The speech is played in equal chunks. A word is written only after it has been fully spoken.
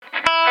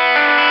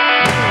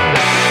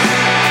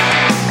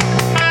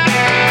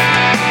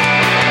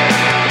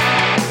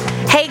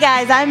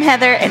guys, I'm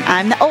Heather, and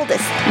I'm the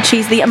oldest. And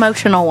she's the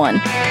emotional one.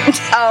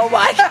 Oh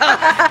my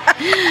God.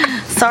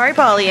 Sorry,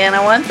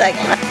 Pollyanna, 1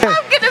 second. I'm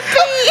gonna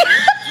pee.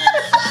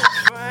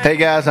 Hey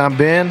guys, I'm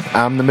Ben.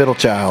 I'm the middle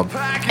child.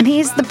 And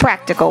he's the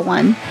practical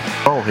one.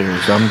 Oh,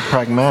 I'm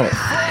pragmatic.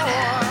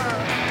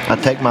 I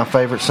take my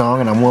favorite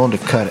song and I'm willing to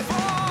cut it.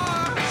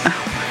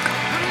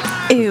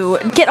 Ew,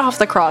 get off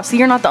the cross.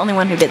 You're not the only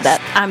one who did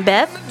that. I'm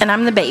Beth, and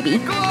I'm the baby.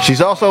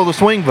 She's also the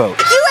swing vote.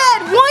 You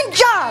had one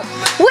job.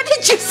 What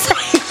did you say?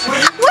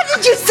 What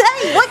did you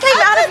say? What came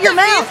out of your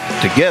mouth?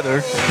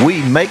 Together,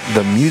 we make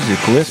the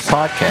Music List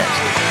Podcast.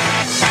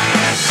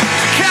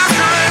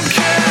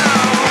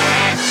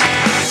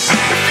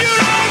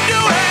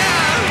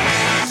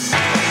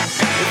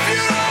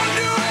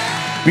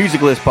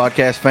 Music List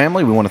Podcast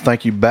family, we want to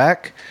thank you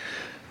back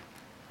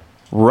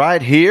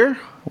right here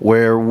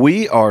where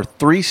we are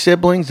 3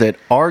 siblings that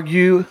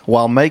argue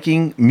while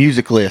making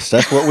music lists.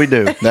 That's what we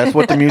do. That's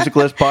what the Music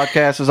List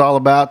Podcast is all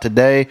about.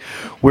 Today,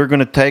 we're going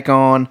to take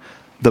on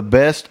the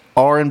best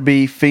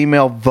R&B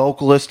female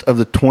vocalist of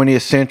the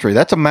 20th century.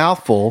 That's a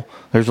mouthful.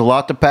 There's a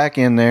lot to pack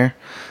in there.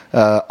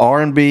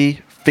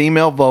 R&B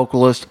female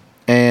vocalist,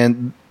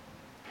 and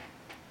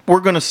we're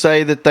going to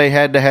say that they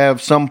had to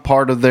have some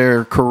part of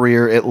their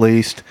career at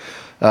least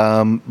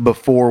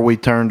before we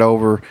turned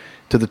over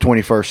to the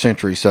 21st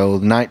century, so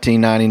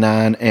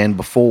 1999 and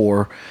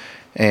before.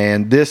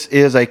 And this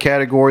is a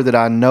category that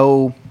I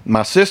know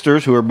my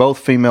sisters, who are both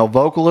female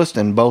vocalists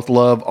and both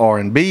love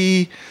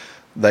R&B.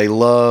 They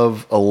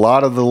love a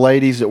lot of the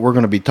ladies that we're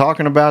going to be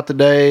talking about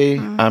today.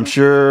 Mm-hmm. I'm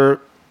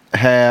sure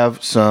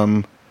have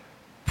some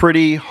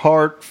pretty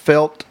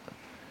heartfelt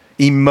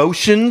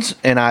emotions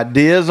and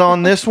ideas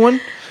on this one.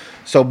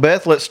 So,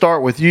 Beth, let's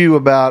start with you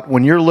about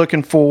when you're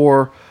looking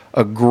for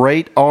a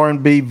great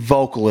R&B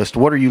vocalist,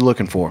 what are you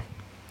looking for?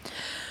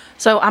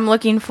 So I'm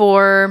looking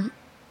for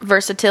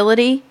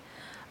versatility.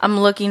 I'm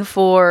looking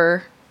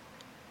for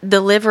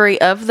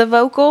delivery of the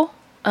vocal.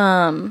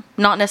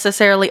 Not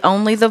necessarily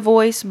only the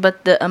voice,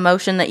 but the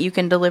emotion that you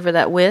can deliver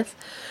that with.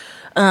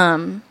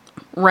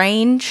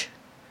 Range.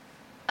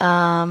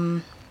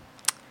 I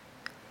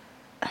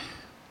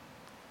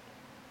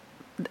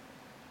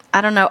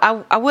don't know.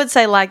 I would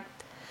say like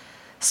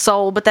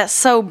soul, but that's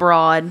so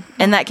broad,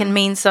 and that can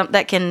mean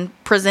that can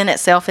present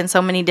itself in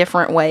so many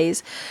different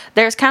ways.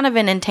 There's kind of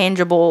an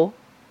intangible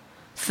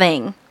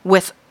thing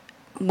with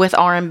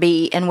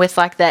R&B and with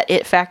like that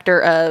it factor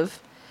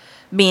of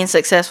being a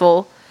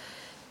successful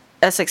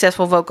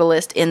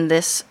vocalist in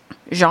this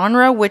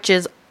genre, which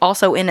is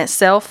also in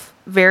itself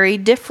very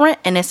different,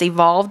 and it's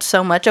evolved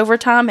so much over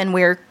time, and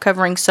we're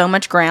covering so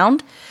much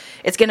ground.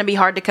 It's going to be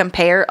hard to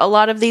compare a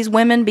lot of these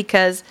women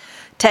because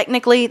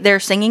technically, they're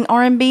singing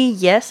R&B,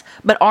 yes,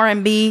 but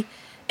R&B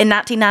in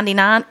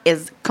 1999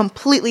 is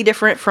completely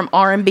different from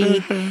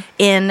R&B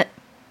in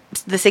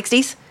the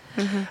 60s.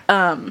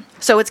 Mm-hmm.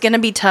 So it's going to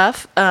be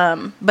tough,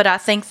 but I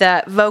think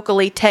that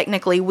vocally,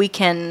 technically, we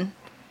can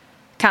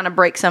kind of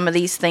break some of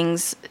these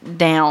things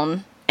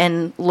down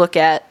and look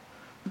at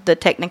the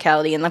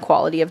technicality and the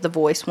quality of the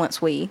voice once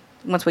we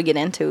get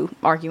into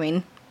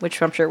arguing,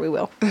 which I'm sure we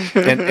will.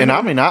 and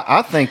I mean,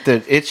 I think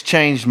that it's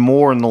changed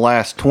more in the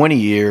last 20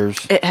 years.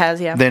 It has,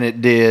 yeah. Than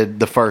it did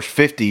the first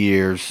 50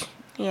 years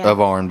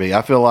of R&B.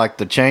 I feel like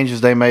the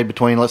changes they made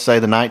between, let's say,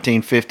 the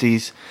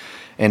 1950s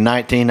and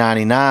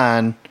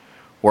 1999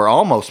 were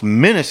almost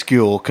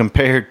minuscule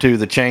compared to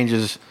the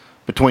changes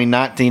between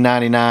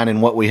 1999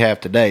 and what we have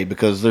today,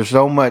 because there's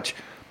so much,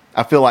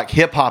 I feel like,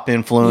 hip-hop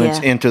influence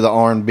into the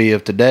R&B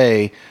of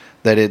today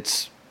that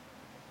it's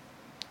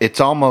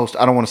almost,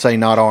 I don't want to say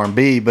not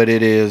R&B, but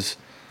it is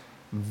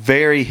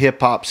very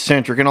hip-hop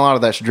centric, and a lot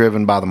of that's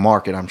driven by the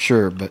market, I'm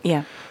sure. But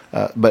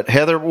but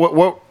Heather,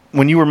 what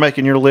when you were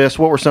making your list,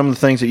 what were some of the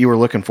things that you were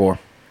looking for?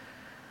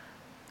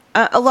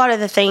 A lot of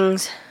the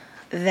things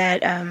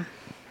that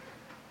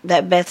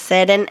that Beth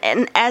said,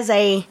 and as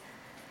a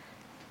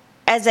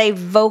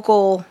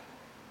vocal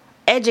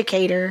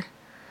educator,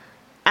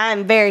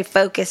 I'm very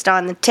focused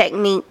on the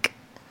technique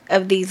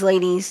of these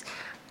ladies.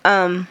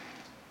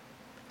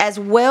 As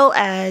well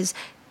as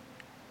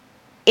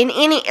in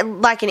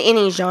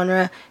any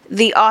genre,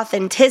 the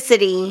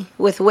authenticity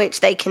with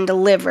which they can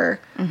deliver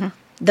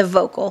the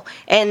vocal.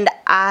 And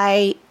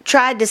I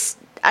tried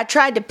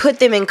to put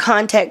them in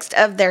context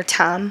of their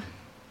time,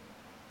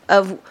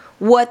 of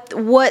what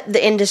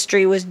the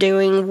industry was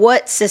doing,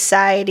 what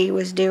society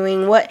was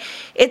doing,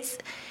 it's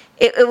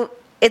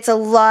a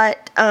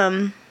lot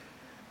that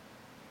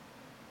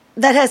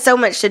has so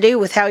much to do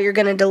with how you're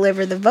going to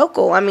deliver the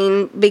vocal. I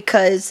mean,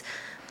 because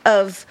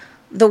of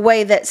the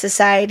way that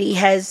society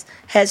has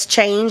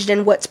changed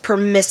and what's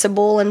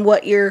permissible and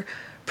what you're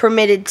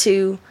permitted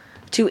to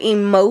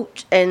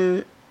emote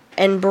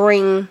and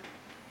bring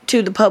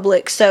to the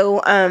public.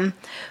 So,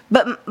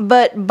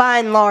 but by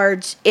and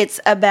large, it's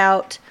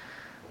about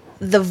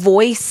the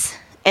voice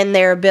and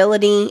their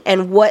ability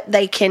and what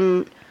they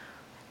can,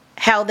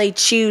 how they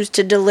choose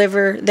to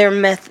deliver their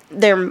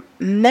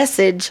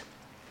message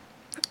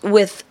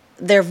with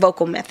their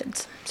vocal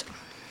methods. So.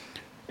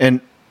 And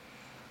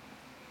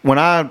when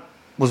I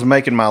was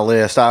making my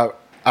list, I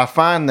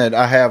find that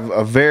I have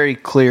a very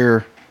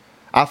clear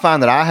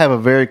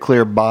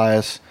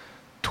bias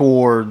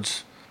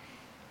towards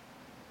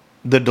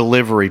the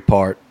delivery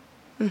part,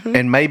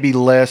 and maybe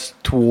less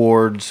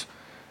towards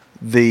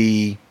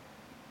the,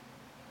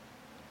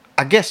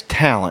 I guess,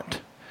 talent,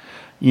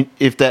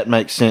 if that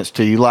makes sense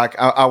to you. Like,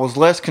 I was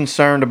less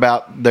concerned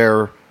about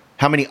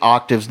how many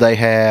octaves they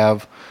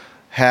have,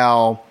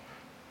 how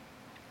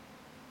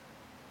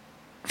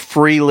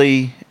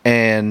freely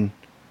and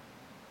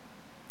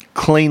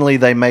cleanly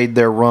they made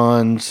their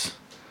runs.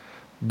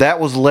 That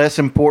was less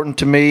important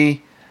to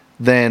me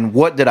than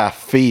what did I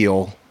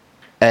feel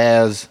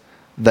as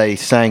they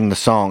sang the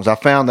songs. I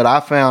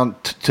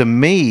found to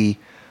me,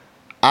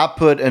 I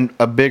put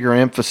a bigger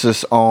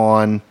emphasis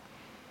on,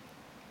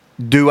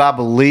 do I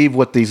believe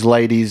what these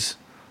ladies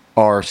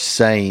are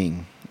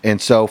saying? And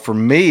so for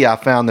me, I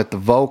found that the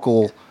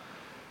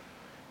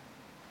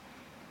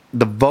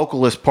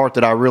vocalist part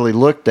that I really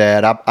looked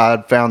at,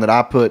 I found that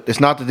I put, it's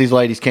not that these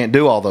ladies can't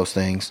do all those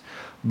things,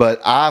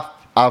 but I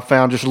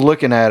found just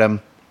looking at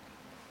them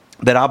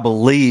that I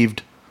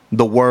believed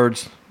the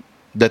words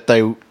that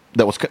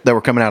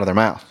were coming out of their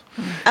mouth.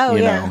 Oh,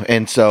 yeah. Know?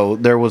 And so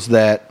there was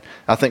that,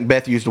 I think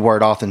Beth used the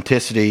word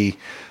authenticity.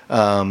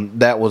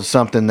 That was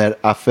something that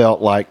I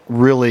felt like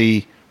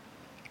really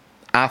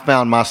I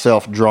found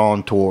myself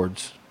drawn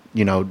towards.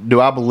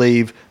 Do I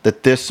believe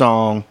that this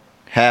song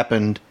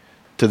happened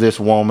to this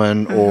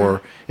woman,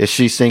 or is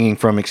she singing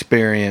from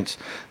experience,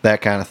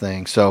 that kind of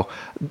thing. So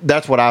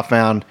that's what I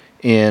found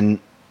in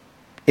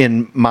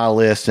my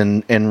list,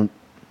 and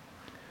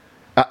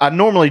I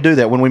normally do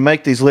that. When we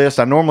make these lists,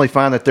 I normally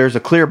find that there's a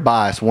clear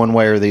bias one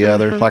way or the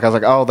other. Like I was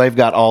like, oh, they've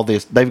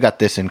got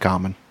this in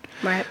common.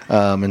 Right.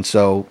 And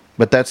so,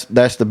 but that's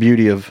the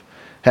beauty of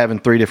having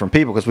three different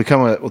people, because we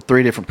come up with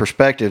three different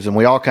perspectives, and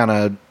we all kind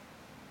of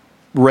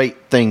rate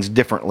things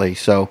differently.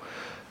 So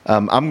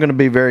I'm going to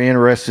be very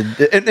interested.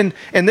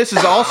 And this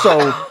is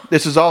also,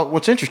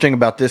 what's interesting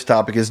about this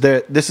topic is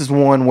that this is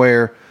one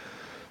where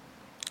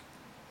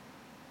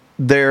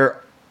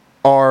there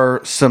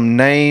are some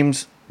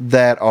names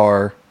that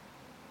are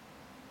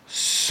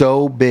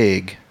so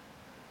big.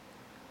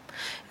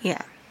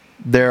 Yeah.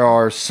 There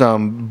are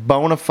some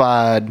bona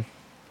fide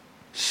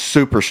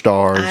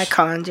superstars.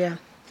 Icons, yeah.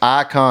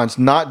 Icons,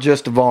 not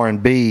just of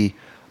R&B,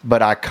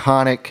 but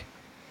iconic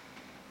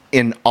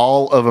in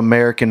all of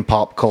American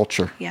pop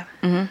culture. Yeah.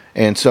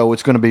 And so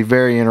it's going to be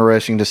very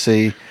interesting to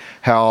see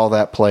how all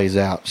that plays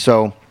out.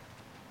 So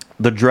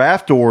the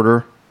draft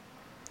order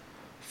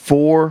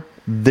for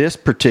this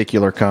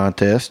particular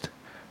contest,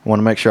 I want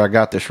to make sure I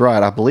got this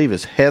right, I believe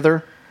is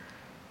Heather,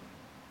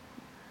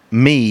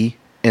 me,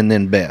 and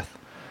then Beth.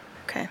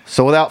 Okay.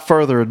 So without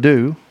further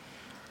ado,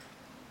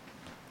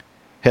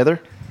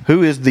 Heather,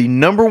 who is the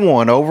number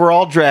one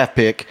overall draft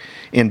pick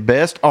in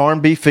Best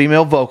R&B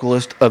Female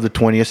Vocalist of the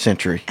 20th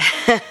Century?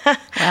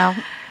 Wow.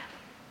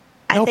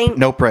 I think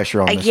no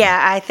pressure on this. Yeah,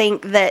 I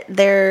think that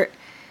there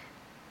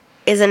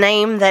is a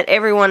name that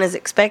everyone is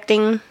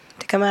expecting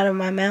to come out of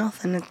my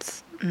mouth, and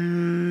it's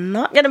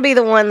not going to be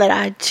the one that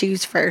I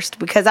choose first,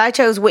 because I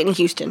chose Whitney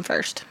Houston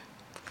first.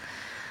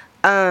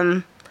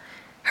 Her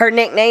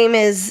nickname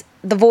is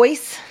The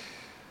Voice.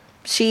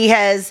 She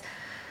has,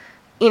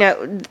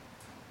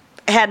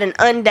 had an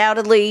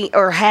undoubtedly,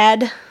 or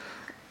had,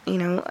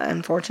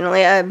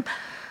 unfortunately,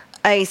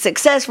 a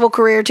successful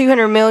career,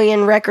 200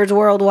 million records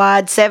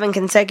worldwide, 7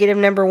 consecutive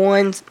number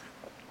ones.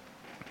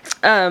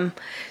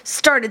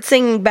 Started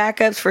singing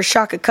backups for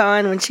Shaka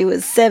Khan when she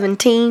was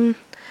 17.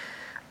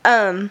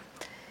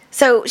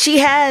 So she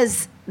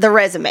has the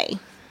resume,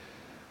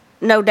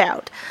 no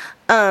doubt.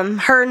 Her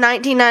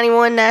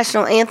 1991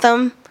 national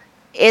anthem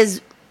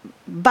is,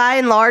 by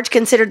and large,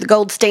 considered the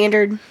gold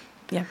standard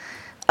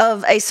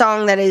of a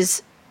song that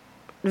is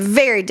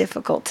very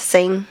difficult to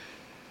sing.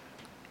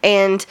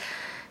 And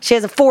she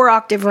has a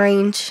 4-octave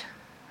range,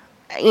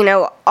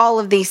 all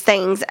of these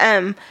things.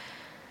 I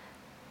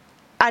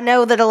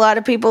know that a lot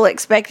of people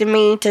expected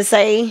me to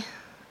say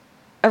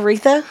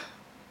Aretha,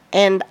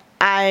 and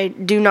I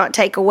do not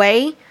take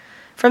away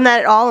from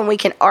that at all, and we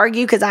can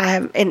argue, because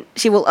and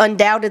she will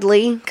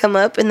undoubtedly come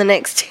up in the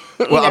next.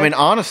 Well, I mean,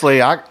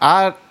 honestly,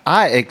 I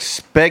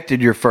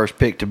expected your first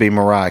pick to be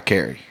Mariah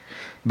Carey,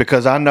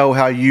 because I know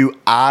how you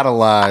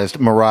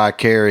idolized Mariah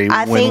Carey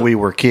when we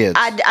were kids.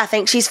 I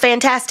think she's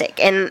fantastic,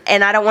 and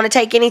I don't want to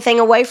take anything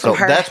away from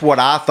her. That's what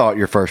I thought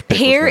your first pick was.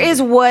 Here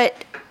is what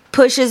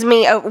pushes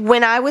me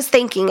when I was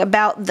thinking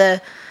about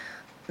the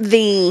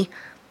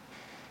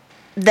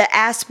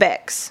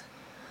aspects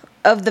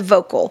of the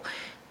vocal.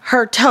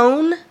 Her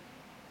tone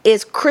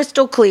is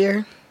crystal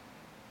clear.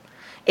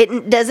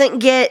 It doesn't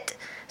get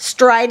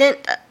strident,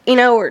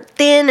 or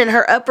thin in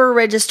her upper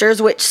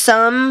registers, which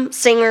some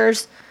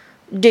singers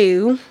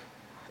do.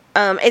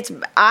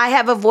 I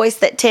have a voice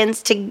that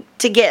tends to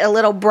get a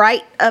little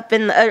bright up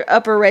in the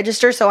upper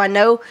register, so I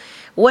know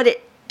what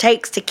it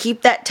takes to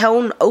keep that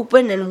tone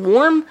open and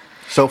warm.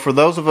 So for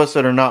those of us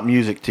that are not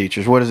music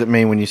teachers, what does it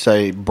mean when you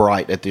say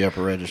bright at the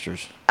upper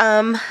registers?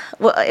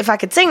 Well, if I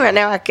could sing right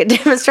now, I could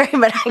demonstrate,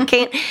 but I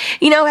can't.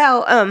 You know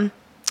how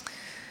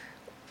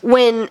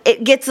when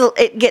it gets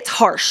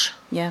harsh.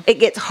 Yeah. It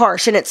gets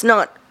harsh, and it's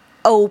not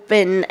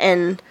open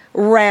and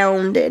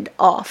rounded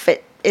off.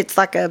 It's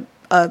like a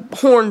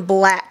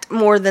hornblatt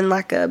more than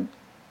like a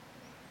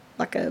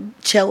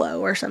cello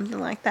or something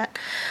like that.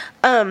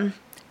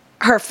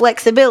 Her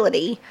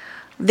flexibility,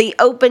 the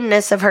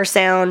openness of her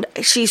sound.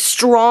 She's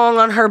strong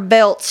on her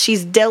belts.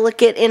 She's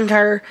delicate in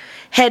her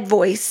head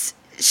voice.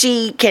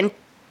 She can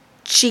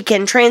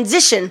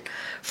transition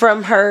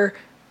from her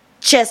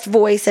chest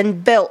voice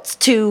and belts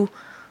to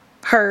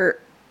her,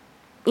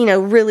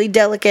 really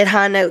delicate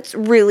high notes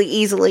really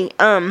easily.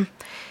 I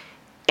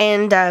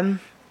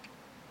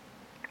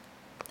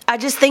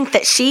just think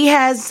that she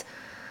has.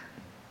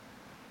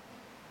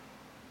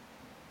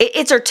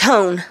 It's her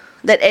tone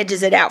that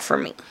edges it out for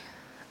me,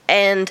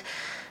 and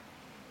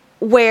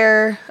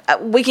where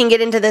we can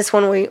get into this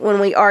when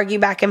we argue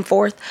back and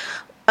forth,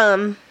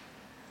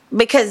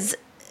 because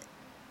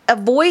a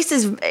voice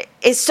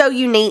is so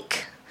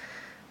unique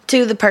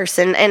to the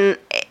person, and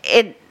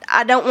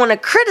I don't want to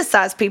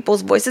criticize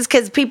people's voices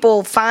because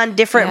people find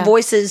different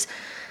voices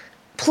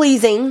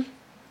pleasing.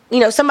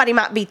 Somebody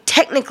might be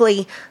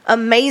technically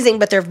amazing,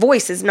 but their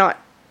voice is not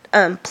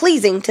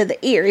pleasing to the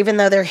ear, even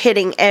though they're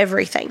hitting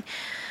everything.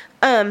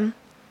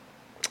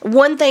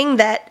 One thing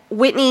that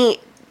Whitney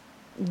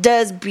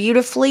does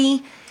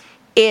beautifully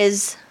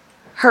is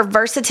her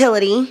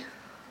versatility.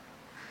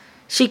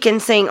 She can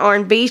sing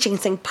R&B, she can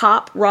sing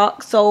pop,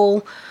 rock,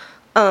 soul,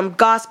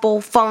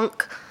 gospel,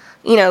 funk.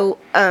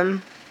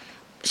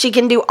 She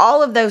can do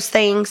all of those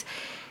things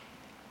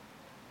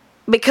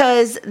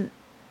because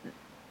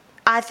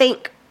I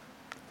think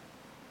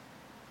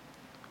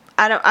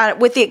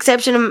with the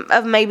exception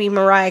of maybe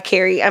Mariah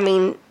Carey, I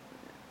mean,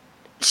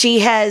 she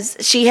has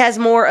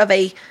more of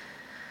a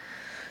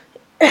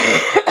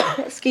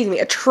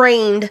a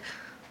trained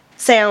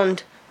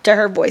sound to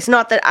her voice.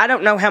 Not that I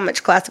don't know how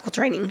much classical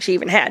training she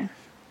even had.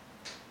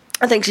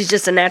 I think she's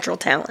just a natural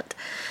talent.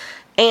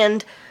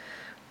 And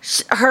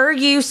her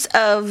use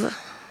of,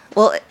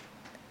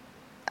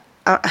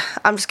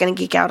 I'm just going to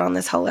geek out on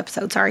this whole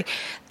episode, sorry.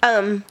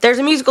 There's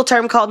a musical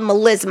term called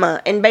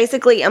melisma, and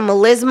basically a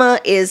melisma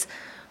is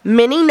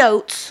many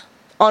notes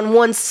on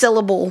one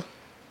syllable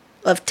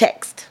of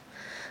text.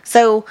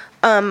 So,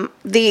 I've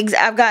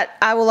got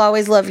I Will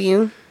Always Love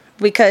You,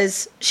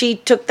 because she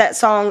took that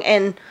song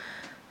and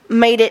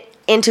made it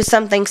into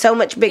something so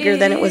much bigger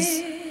than it was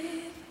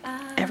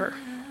ever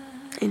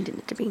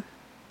intended to be.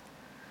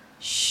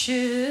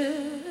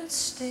 Should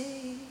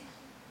stay,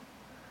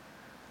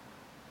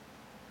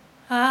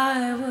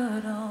 I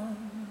would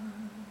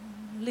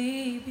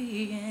only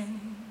be in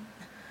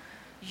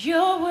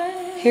your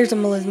way. Here's a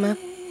melisma.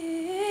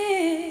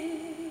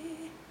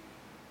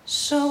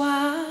 So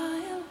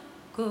I'll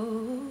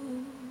go,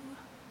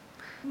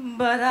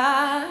 but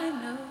I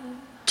know.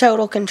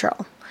 Total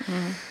control.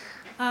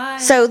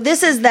 So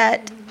this is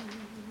that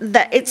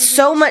it's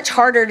so much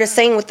harder to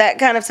sing with that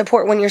kind of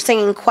support when you're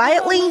singing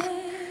quietly,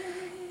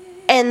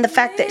 and the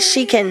fact that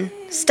she can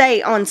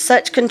stay on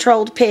such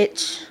controlled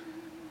pitch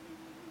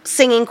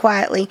singing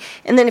quietly.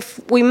 And then if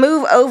we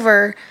move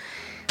over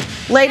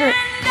later,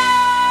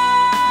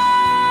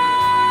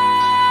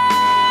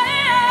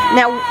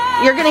 now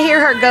you're going to hear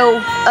her go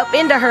up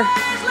into her.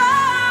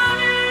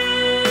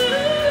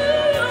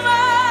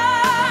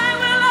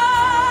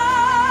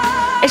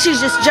 And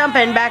she's just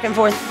jumping back and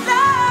forth.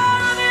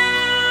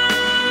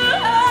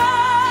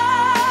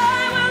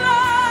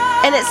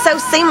 And it's so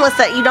seamless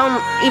that you don't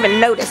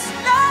even notice.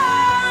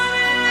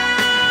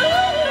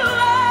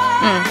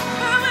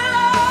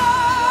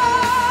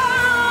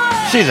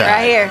 She's out.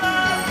 Right here.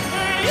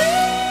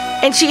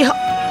 And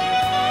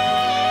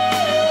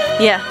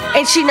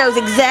and she knows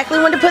exactly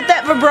when to put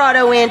that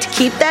vibrato in to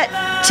keep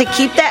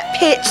that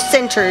pitch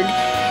centered.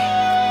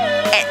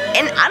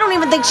 And I don't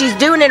even think she's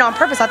doing it on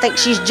purpose. I think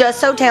she's just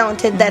so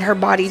talented that her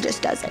body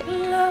just does it.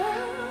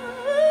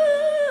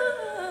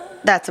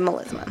 That's a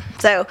melisma.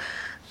 So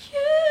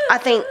I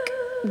think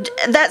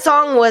that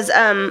song was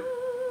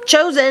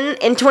chosen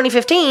in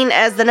 2015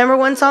 as the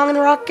 #1 song in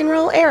the rock and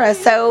roll era.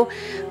 So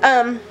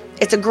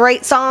it's a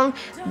great song.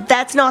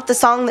 That's not the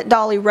song that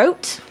Dolly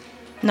wrote.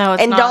 No,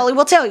 it's and not. Dolly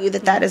will tell you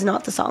that is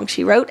not the song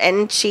she wrote,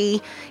 and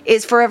she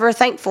is forever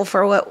thankful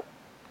for what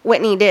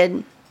Whitney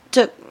did.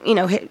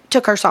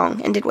 Took her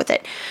song and did with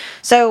it.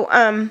 So,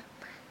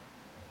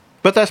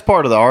 but that's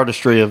part of the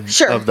artistry of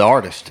Sure. the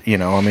artist.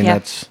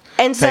 That's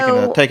And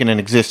so- taking an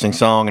existing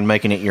song and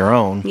making it your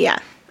own. yeah.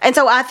 And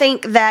so I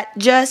think that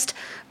just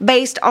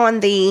based on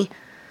the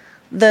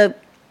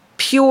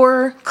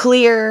pure,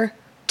 clear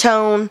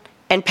tone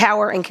and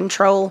power and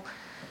control,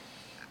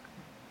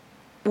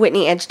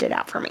 Whitney edged it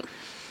out for me.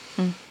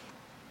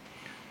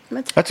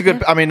 That's a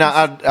good. I mean,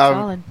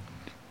 Solid.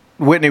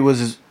 Whitney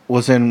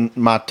was in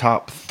my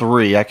top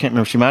 3. I can't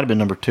remember. She might have been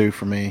number 2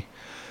 for me.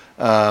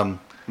 My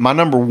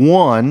number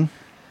 1,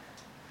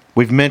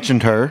 we've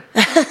mentioned her.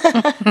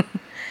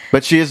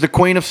 But she is the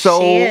queen of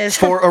soul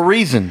for a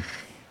reason.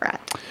 Right.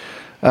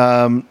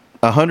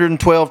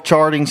 112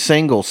 charting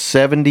singles,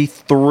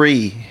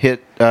 73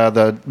 hit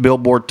the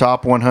Billboard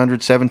Top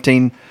 100,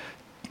 17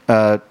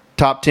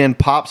 top 10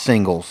 pop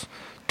singles,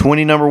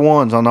 20 number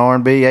ones on the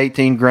R&B,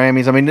 18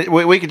 Grammys. I mean,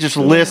 we could just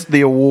list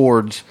the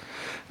awards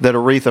that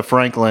Aretha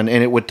Franklin,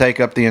 and it would take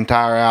up the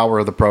entire hour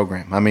of the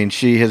program. I mean,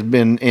 she has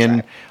been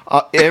in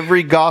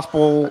every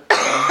gospel,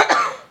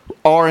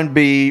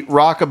 R&B,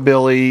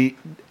 rockabilly,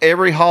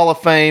 every Hall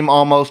of Fame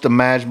almost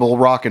imaginable,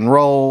 rock and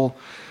roll.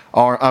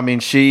 I mean,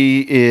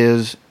 she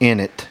is in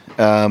it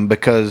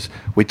because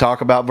we talk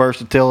about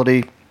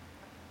versatility.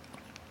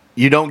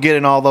 You don't get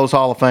in all those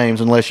Hall of Fames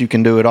unless you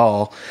can do it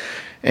all.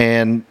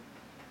 And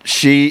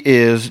she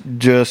is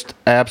just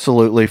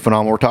absolutely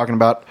phenomenal. We're talking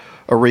about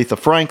Aretha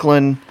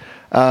Franklin.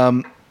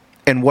 And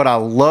what I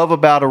love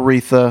about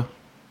Aretha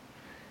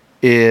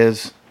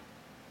is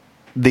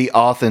the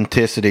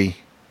authenticity.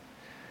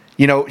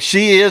 You know,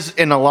 she is,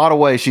 in a lot of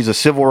ways, she's a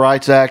civil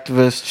rights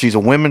activist. She's a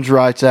women's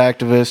rights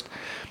activist.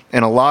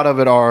 And a lot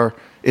of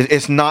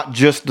it's not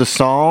just the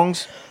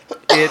songs.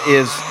 It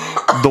is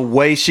the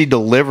way she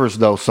delivers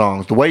those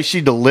songs. The way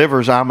she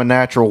delivers I'm a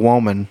Natural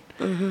Woman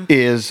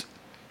is,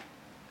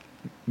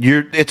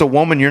 it's a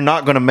woman you're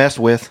not going to mess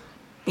with.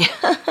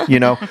 You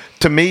know,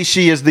 to me,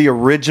 she is the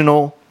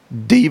original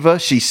diva.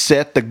 She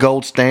set the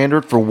gold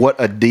standard for what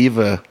a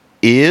diva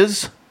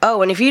is.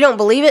 Oh, and if you don't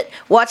believe it,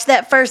 watch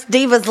that first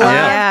Divas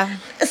Live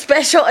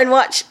special and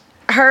watch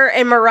her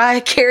and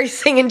Mariah Carey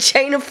singing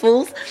Chain of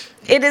Fools.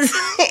 It is,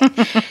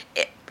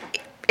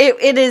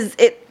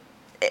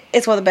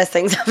 it's one of the best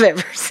things I've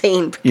ever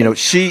seen. You know,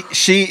 she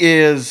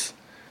is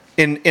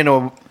in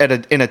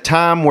a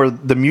time where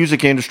the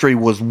music industry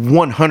was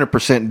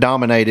 100%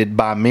 dominated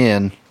by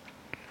men.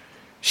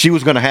 She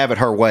was going to have it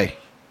her way.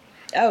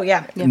 Oh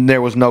yeah.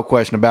 There was no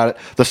question about it.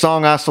 The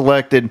song I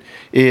selected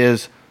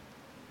is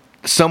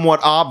somewhat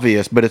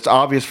obvious, but it's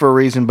obvious for a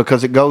reason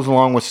because it goes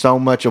along with so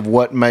much of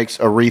what makes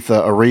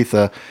Aretha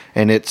Aretha,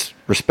 and it's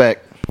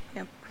Respect.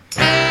 Yep.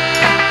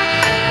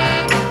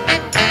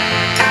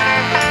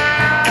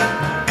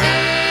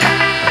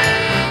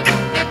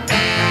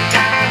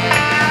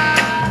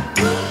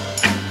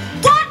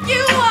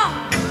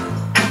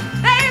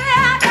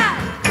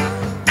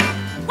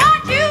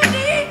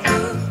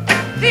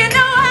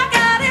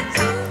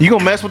 You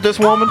gonna mess with this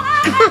woman?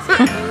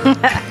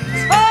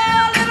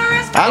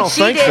 I don't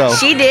think so.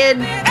 She did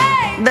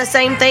the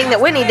same thing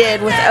that Whitney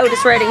did with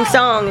Otis Redding's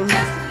song,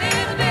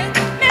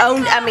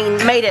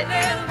 and made it.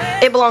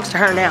 It belongs to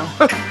her now.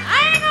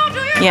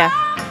 Yeah.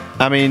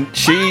 I mean,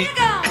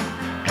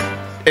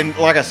 and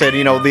like I said,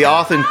 you know, the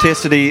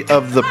authenticity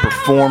of the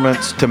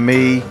performance to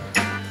me,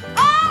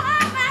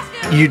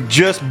 you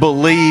just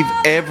believe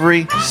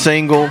every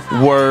single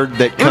word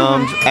that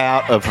comes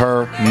out of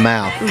her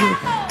mouth.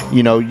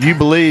 You know, you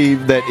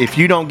believe that if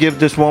you don't give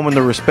this woman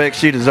the respect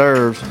she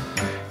deserves,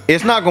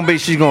 it's not going to be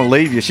she's going to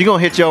leave you. She's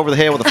going to hit you over the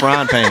head with a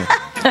frying pan.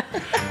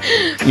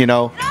 You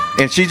know,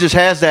 and she just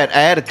has that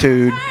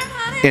attitude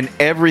in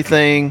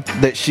everything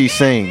that she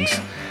sings.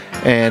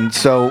 And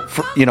so,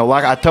 you know,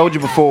 like I told you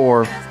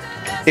before,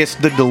 it's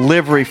the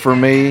delivery for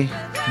me,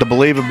 the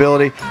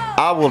believability.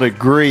 I will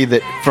agree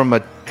that from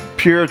a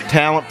pure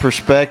talent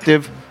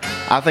perspective,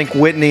 I think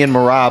Whitney and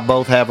Mariah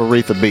both have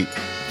Aretha beat.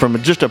 From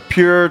just a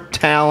pure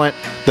talent,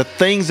 the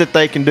things that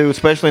they can do,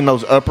 especially in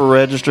those upper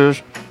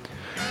registers.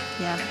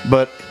 Yeah.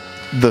 But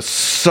the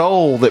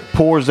soul that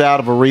pours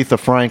out of Aretha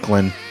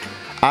Franklin,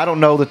 I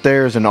don't know that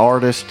there's an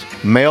artist,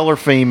 male or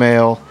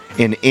female,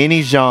 in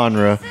any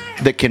genre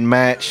that can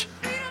match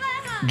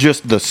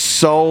just the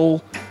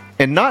soul,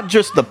 and not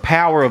just the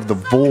power of the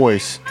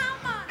voice,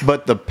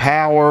 but the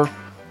power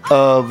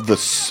of the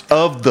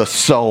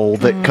soul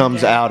that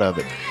comes out of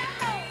it.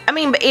 I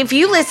mean, but if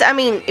you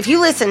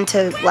listen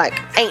to like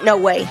Ain't No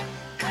Way,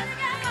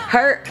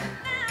 her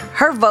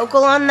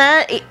vocal on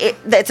that,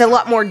 it's a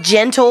lot more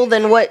gentle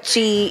than what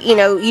she, you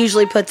know,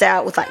 usually puts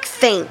out with like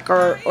Think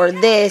or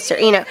this, or,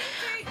 you know,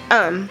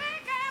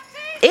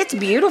 it's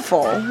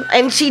beautiful,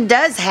 and she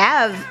does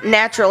have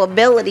natural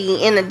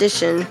ability in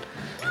addition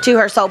to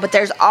her soul, but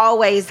there's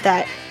always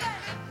that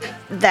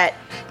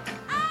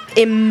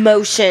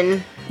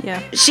emotion.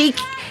 Yeah. She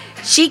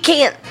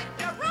can't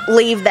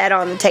leave that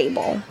on the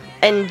table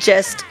and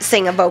just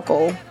sing a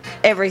vocal.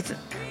 Everything.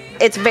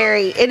 It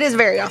is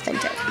very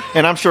authentic.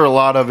 And I'm sure a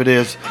lot of it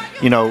is,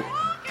 you know,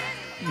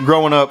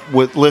 growing up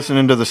with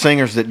listening to the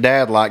singers that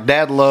Dad liked.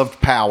 Dad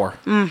loved power.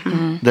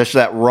 Mm-hmm. There's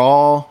that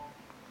raw,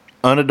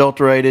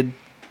 unadulterated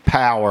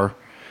power,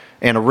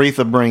 and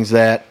Aretha brings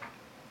that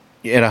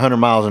at 100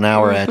 miles an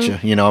hour at you.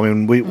 You know, I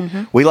mean,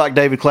 we like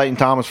David Clayton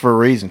Thomas for a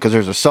reason, because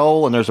there's a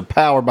soul and there's a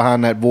power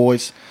behind that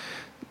voice,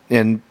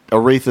 and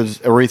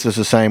Aretha's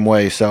the same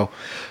way. So,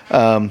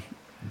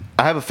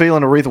 I have a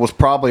feeling Aretha was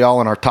probably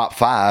all in our top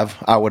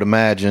 5, I would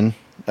imagine.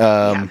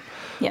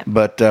 Yeah.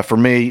 But for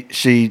me,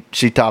 she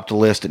topped the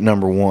list at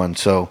number 1.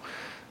 So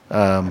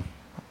I'm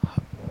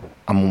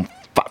going to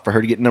fight for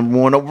her to get number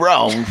 1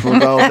 overall.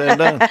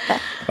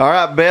 All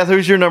right, Beth,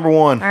 who's your number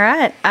 1? All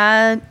right.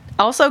 I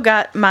also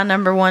got my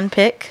number one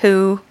pick,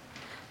 who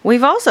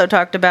we've also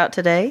talked about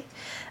today,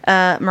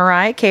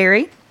 Mariah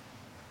Carey.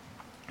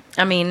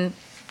 I mean,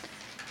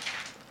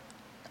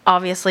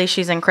 obviously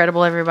she's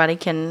incredible. Everybody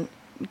can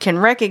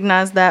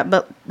recognize that.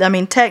 But, I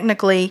mean,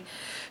 technically,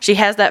 she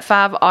has that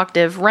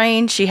 5-octave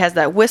range. She has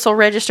that whistle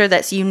register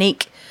that's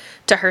unique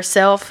to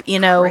herself, you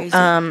know.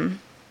 Crazy.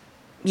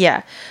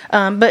 Yeah.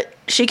 But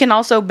she can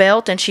also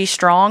belt, and she's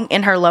strong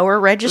in her lower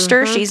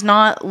register. She's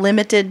not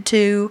limited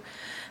to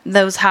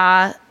those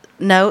high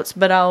notes,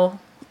 but I'll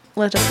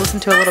let us listen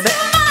to a little bit.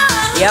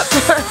 Yep.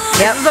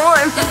 Yep. The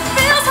one.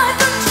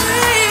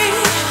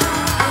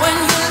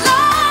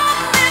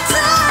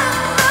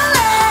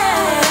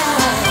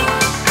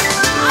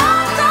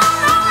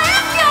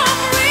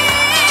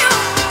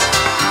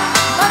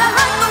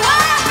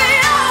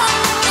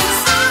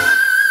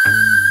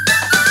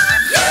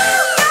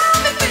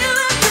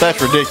 That's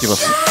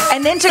ridiculous.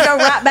 And then to go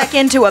right back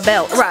into a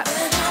belt. Right.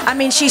 I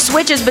mean, she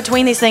switches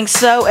between these things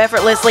so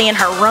effortlessly, and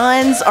her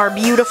runs are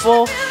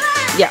beautiful.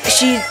 Yeah,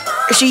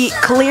 she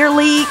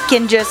clearly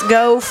can just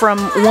go from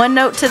one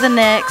note to the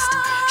next.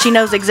 She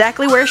knows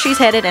exactly where she's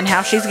headed and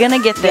how she's going to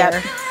get there.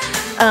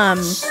 Yep.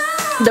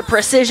 The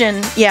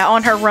precision,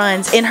 on her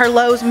runs, in her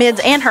lows,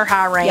 mids, and her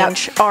high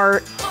range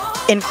are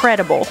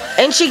incredible.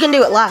 And she can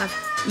do it live.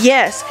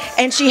 Yes,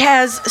 and she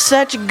has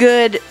such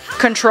good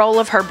control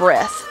of her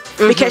breath.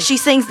 Because she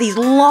sings these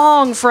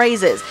long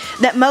phrases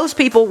that most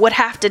people would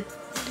have to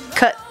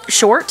cut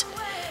short,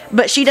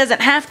 but she doesn't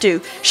have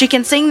to. She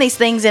can sing these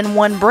things in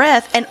one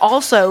breath, and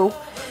also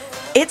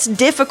it's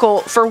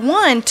difficult for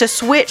one to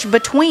switch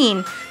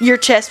between your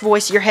chest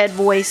voice, your head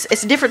voice.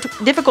 It's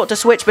difficult to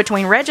switch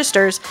between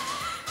registers.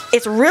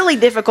 It's really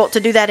difficult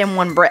to do that in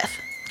one breath.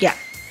 Yeah.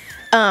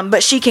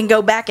 But she can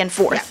go back and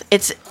forth. Yeah.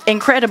 It's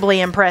incredibly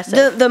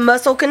impressive. The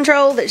muscle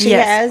control that she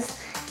has.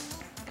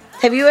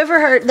 Have you ever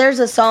heard, there's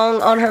a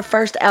song on her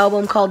first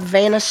album called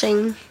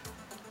Vanishing?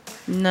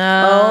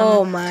 No.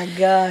 Oh my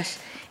gosh.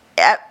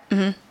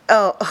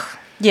 Oh.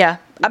 Yeah.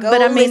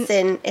 But I mean,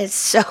 listen, it's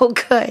so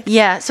good.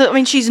 Yeah. So, I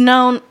mean, she's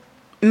known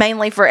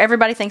mainly for,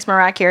 everybody thinks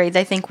Mariah Carey,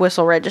 they think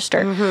whistle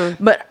register.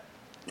 But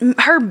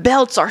her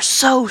belts are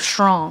so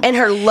strong. And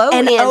her low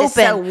end is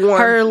so warm.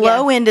 Her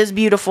low end is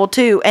beautiful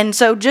too. And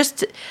so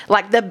just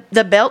like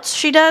the belts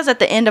she does at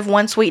the end of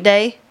One Sweet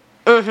Day,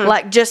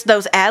 like just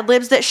those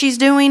ad-libs that she's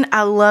doing,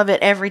 I love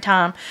it every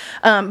time.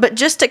 But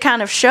just to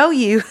kind of show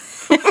you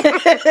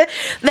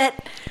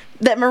that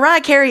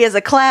Mariah Carey is a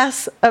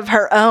class of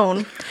her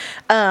own,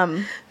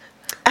 I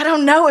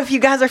don't know if you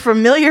guys are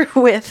familiar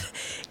with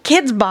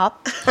Kids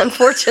Bop.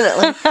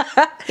 Unfortunately.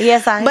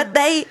 Yes, I am. But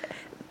they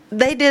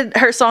did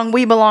her song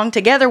We Belong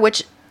Together,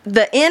 which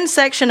the end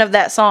section of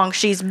that song,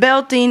 she's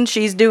belting,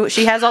 she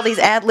has all these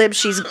ad-libs,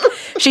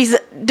 she's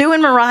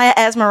doing Mariah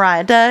as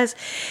Mariah does.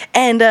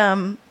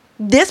 And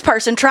this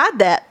person tried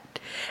that,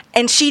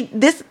 and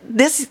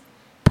this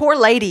poor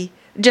lady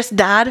just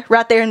died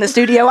right there in the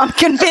studio. I'm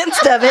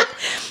convinced of it.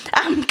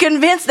 I'm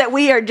convinced that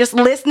we are just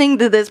listening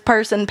to this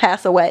person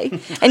pass away.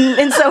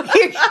 And so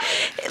here,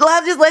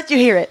 I'll just let you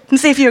hear it and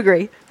see if you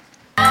agree.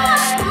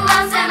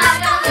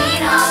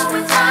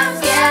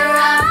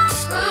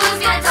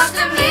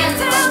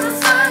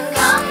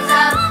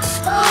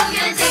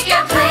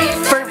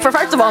 For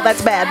first of all,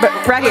 that's bad, but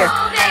right here.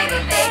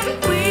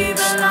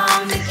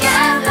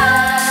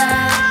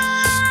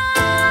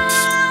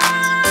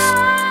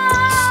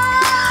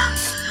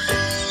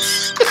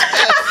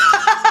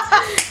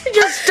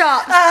 Just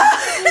stop.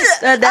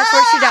 That's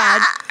where she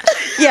died.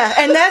 Yeah,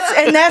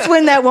 and that's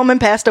when that woman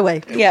passed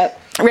away. Yep.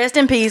 Rest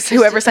in peace,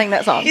 whoever sang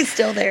that song. She's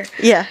still there.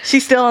 Yeah,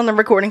 she's still on the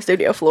recording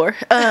studio floor.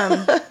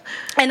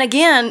 And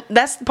again,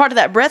 that's part of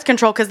that breath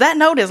control, because that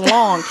note is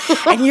long,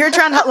 and you're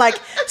trying to, like,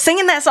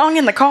 singing that song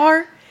in the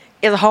car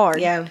is hard.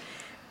 Yeah.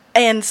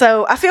 And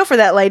so I feel for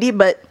that lady,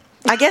 but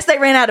I guess they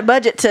ran out of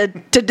budget to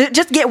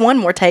just get one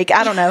more take.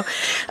 I don't know.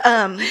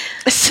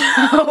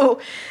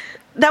 So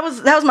that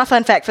was my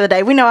fun fact for the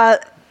day. We know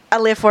I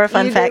live for a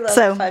fun fact.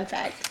 So fun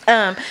fact.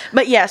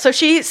 But yeah, so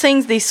she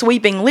sings these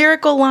sweeping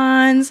lyrical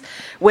lines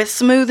with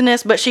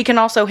smoothness, but she can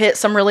also hit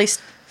some really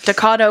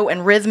staccato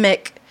and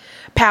rhythmic,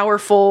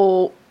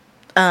 powerful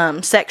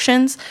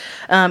sections.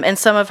 And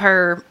some of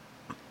her,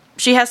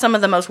 she has some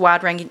of the most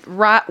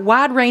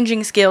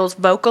wide-ranging skills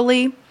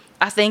vocally,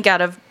 I think,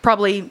 out of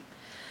probably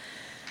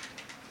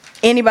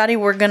anybody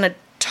we're going to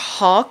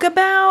talk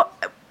about.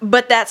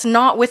 But that's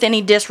not with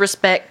any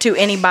disrespect to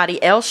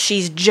anybody else.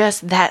 She's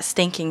just that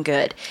stinking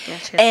good.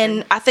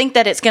 And I think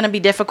that it's going to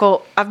be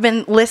difficult. I've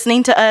been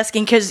listening to us,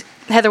 because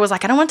Heather was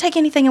like, I don't want to take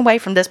anything away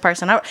from this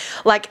person.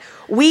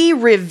 We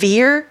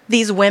revere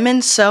these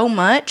women so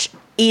much,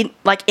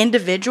 like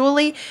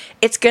individually.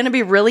 It's going to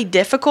be really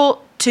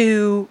difficult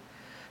to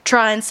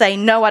try and say,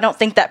 no, I don't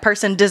think that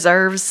person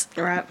deserves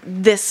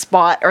this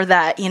spot or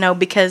that,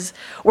 because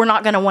we're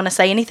not going to want to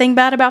say anything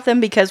bad about them,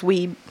 because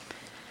we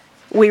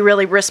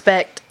really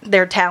respect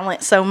their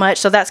talent so much.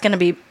 So that's going to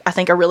be, I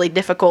think, a really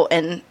difficult,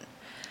 and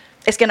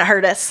it's going to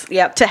hurt us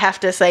to have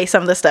to say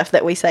some of the stuff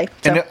that we say.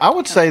 So. And I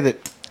would say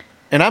that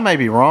and I may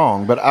be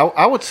wrong, but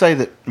I would say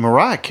that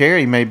Mariah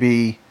Carey may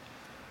be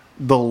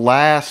the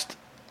last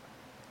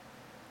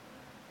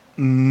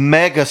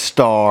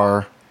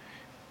megastar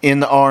in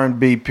the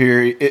R&B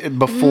period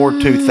before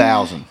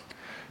 2000.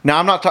 Now,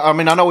 I'm not. I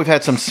mean, I know we've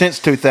had some since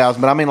 2000,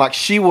 but I mean, like,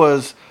 she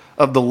was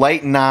of the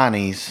late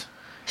 90s.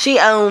 She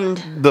owned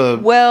the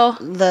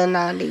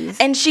 90s,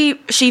 and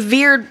she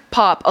veered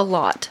pop a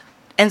lot,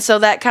 and so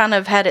that kind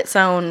of had its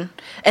own.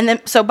 And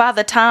then, so by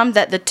the time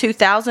that the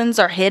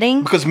 2000s are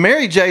hitting, because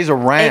Mary J's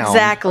around,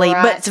 exactly,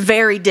 right. but it's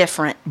very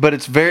different. But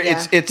it's very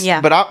it's yeah.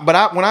 But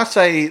I when I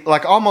say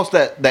like almost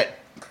that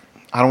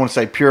I don't want to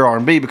say pure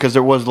R&B because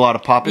there was a lot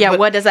of pop. Yeah,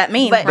 what does that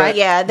mean? But right?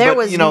 there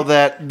was, you know,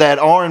 that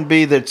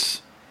R&B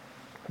that's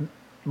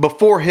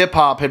before hip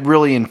hop had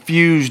really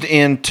infused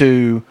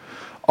into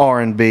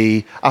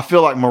R&B. I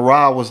feel like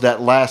Mariah was that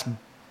last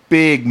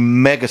big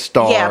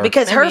megastar. Yeah,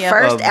 because her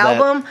first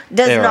album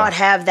does era. not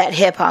have that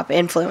hip hop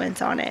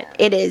influence on it.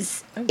 It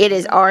is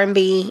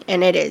R&B,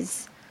 and it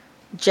is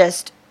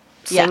just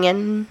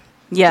singing.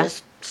 Yeah.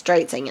 Just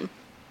straight singing.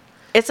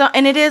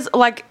 And it is,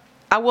 like,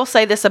 I will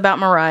say this about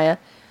Mariah,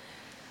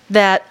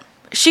 that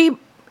she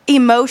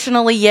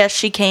emotionally, yes,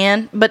 she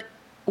can, but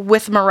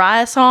with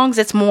Mariah songs,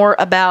 it's more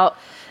about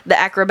the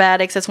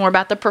acrobatics. It's more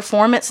about the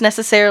performance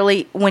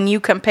necessarily. When you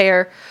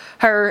compare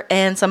her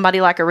and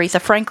somebody like Aretha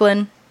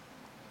Franklin,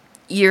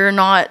 you're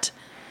not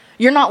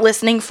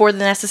listening for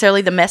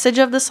necessarily the message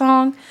of the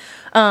song.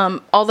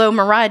 Although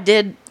Mariah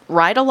did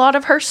write a lot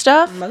of her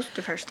stuff. Most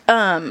of her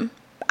stuff.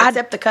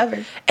 Except the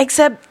cover.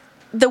 Except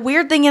the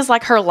weird thing is,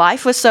 like, her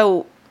life was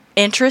so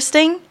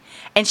interesting,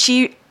 and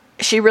she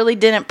really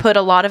didn't put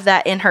a lot of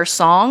that in her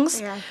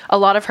songs. Yeah. A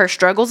lot of her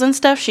struggles and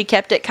stuff, she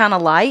kept it kind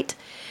of light.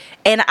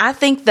 And I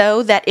think,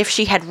 though, that if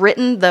she had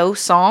written those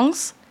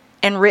songs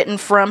and written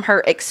from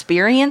her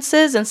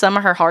experiences and some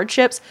of her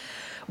hardships,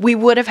 we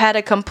would have had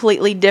a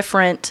completely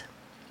different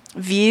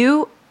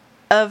view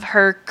of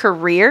her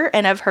career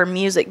and of her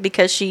music,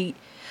 because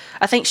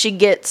I think she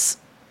gets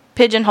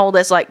pigeonholed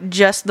as, like,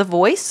 just the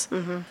voice.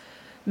 Mm-hmm.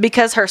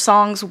 Because her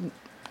songs,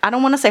 I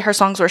don't want to say her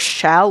songs were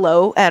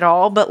shallow at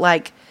all, but,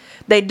 like,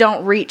 they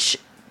don't reach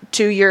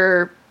to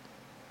your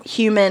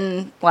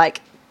human,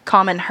 like,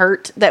 common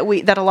hurt that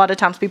a lot of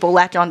times people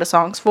latch onto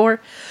songs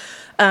for.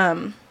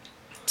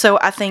 So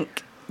I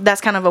think that's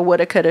kind of a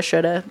woulda, coulda,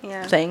 shoulda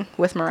thing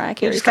with Mariah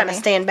Carey. You just kind of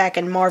stand back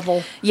and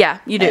marvel. Yeah,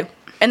 you do.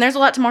 And there's a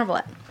lot to marvel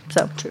at.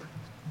 So true.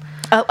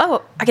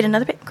 Oh, I get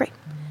another pick. Great.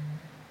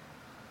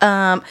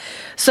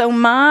 So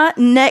my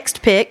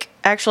next pick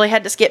actually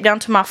had to skip down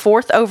to my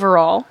 4th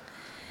overall,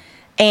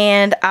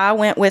 and I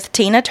went with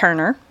Tina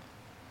Turner,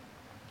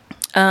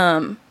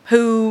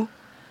 who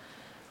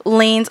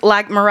leans,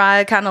 like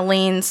Mariah kind of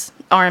leans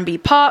R&B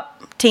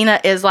pop. Tina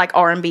is like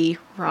R&B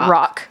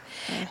rock.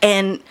 Yeah.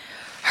 And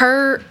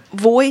her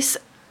voice,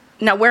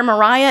 now where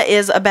Mariah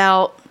is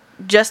about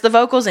just the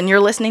vocals and you're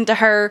listening to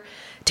her,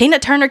 Tina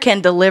Turner can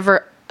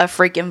deliver a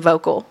freaking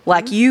vocal.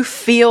 Like, you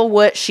feel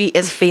what she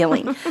is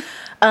feeling.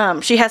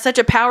 She has such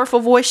a powerful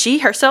voice. She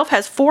herself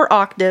has 4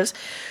 octaves.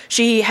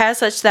 She has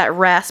such that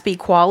raspy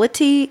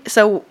quality.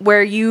 So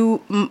where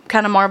you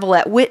kind of marvel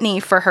at Whitney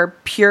for her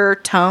pure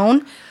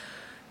tone,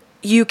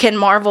 you can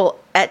marvel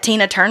at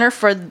Tina Turner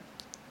for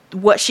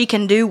what she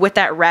can do with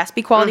that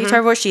raspy quality to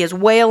her voice. She is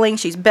wailing,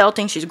 she's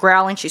belting, she's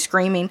growling, she's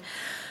screaming.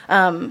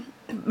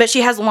 But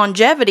she has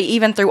longevity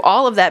even through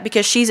all of that,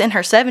 because she's in her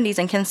 70s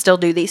and can still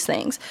do these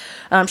things.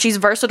 She's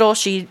versatile.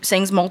 She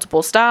sings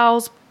multiple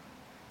styles.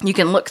 You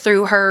can look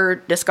through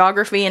her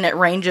discography, and it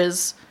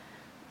ranges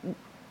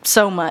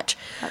so much.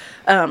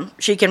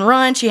 She can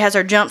run. She has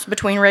her jumps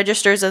between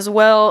registers as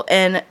well.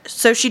 And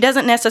so she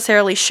doesn't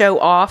necessarily show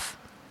off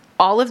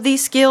all of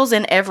these skills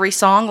in every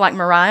song like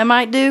Mariah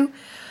might do,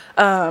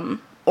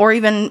 or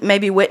even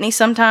maybe Whitney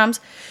sometimes.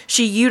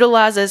 She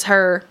utilizes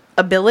her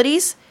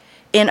abilities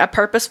in a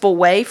purposeful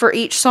way for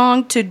each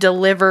song to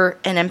deliver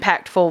an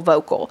impactful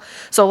vocal.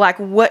 So, like,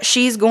 what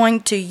she's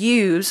going to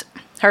use,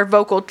 her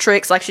vocal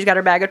tricks, like she's got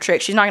her bag of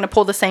tricks. She's not going to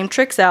pull the same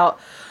tricks out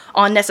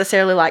on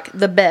necessarily, like,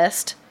 the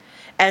best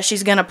as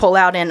she's going to pull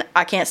out in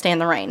I Can't Stand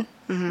the Rain.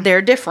 Mm-hmm.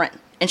 They're different.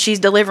 And she's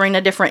delivering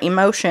a different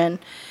emotion,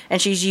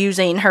 and she's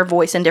using her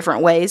voice in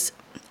different ways.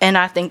 And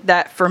I think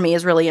that, for me,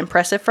 is really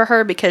impressive for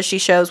her, because she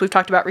shows, we've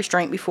talked about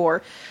restraint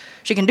before,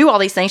 she can do all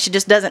these things. She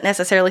just doesn't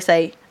necessarily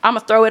say, I'm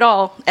going to throw it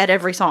all at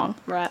every song.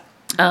 Right.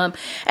 And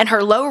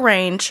her low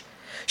range,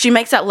 she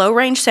makes that low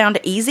range sound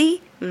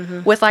easy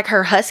with, like,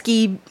 her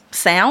husky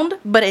sound,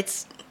 but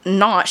it's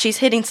not. She's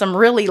hitting some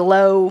really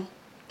low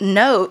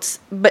notes,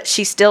 but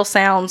she still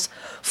sounds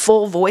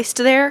full voiced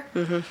there.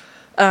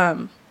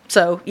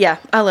 So, yeah,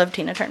 I love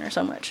Tina Turner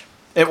so much.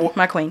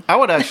 My queen. I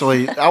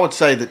would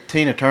say that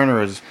Tina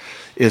Turner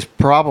is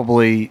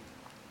probably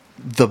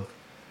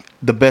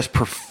the best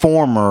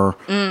performer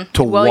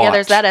to watch. Well, yeah,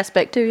 there's that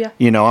aspect too, yeah.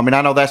 You know, I mean,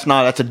 I know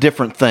that's a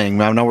different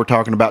thing. I know we're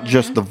talking about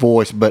just the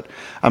voice, but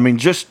I mean,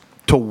 just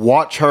to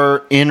watch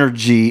her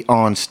energy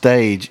on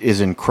stage is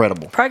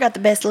incredible. Probably got the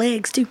best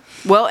legs too.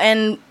 Well,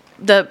 and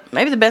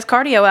maybe the best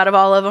cardio out of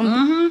all of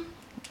them.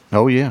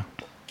 Oh, yeah.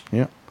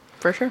 Yeah.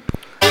 For sure.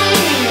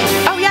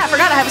 yeah, I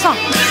forgot I have a song.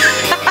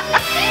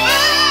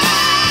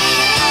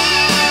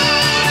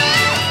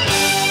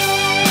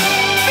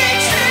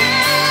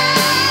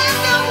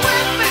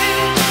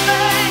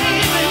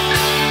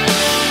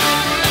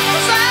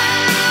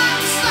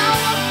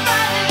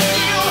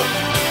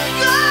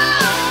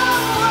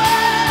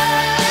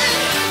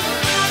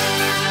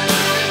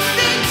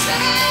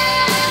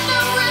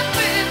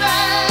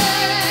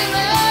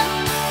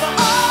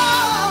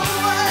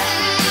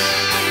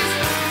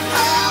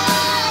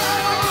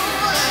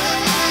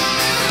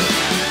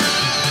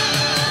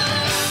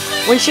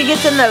 When she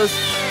gets in those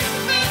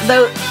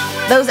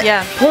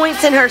Yeah.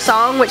 points in her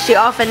song, which she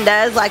often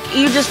does, like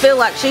you just feel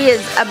like she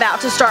is about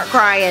to start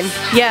crying.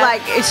 Yeah.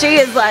 Like she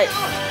is like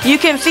You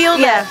can feel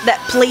Yeah. that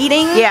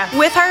pleading Yeah.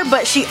 with her,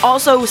 but she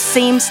also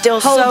seems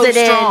still holds so it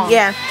strong. in.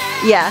 Yeah.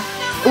 Yeah.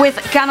 With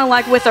kind of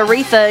like with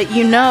Aretha,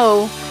 you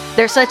know,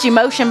 there's such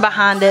emotion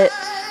behind it,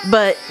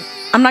 but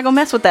I'm not gonna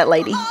mess with that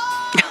lady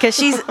because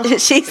she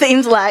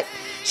seems like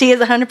she is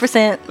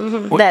 100%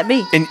 that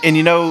B. And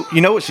you know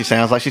what she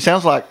sounds like? She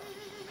sounds like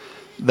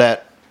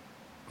that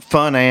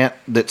fun aunt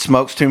that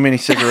smokes too many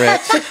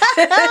cigarettes,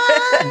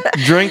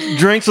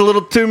 drinks a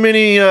little too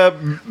many,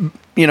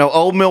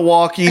 old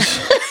Milwaukees,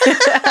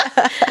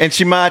 and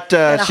she might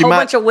a whole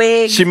bunch of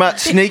wigs. She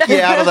might sneak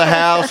you out of the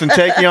house and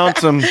take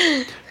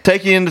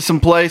you into some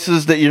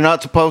places that you're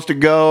not supposed to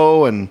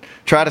go, and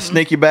try to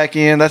sneak you back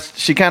in.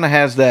 She kind of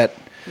has that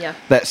Yeah.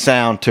 that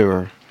sound to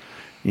her,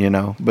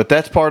 But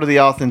that's part of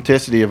the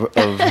authenticity of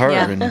her,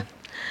 Yeah. and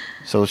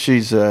so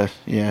she's one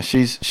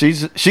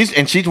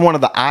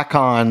of the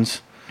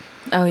icons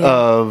Oh yeah.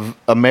 of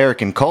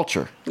American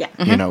culture. Yeah.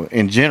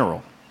 In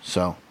general.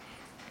 So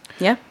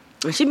Yeah.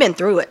 She's been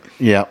through it.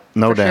 yeah,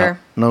 no For doubt, sure.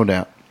 no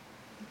doubt.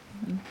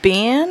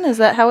 Ben, is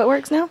that how it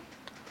works now?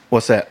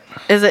 What's that?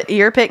 Is it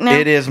your pick now?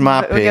 It is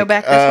my pick. We go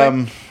back this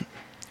way.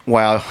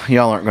 Wow,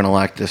 y'all aren't going to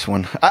like this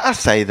one. I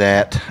say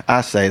that,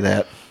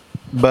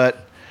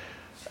 but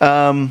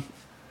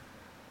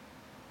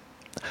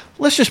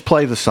let's just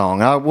play the song.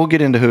 We'll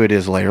get into who it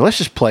is later. Let's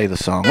just play the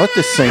song. Let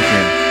this sink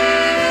in.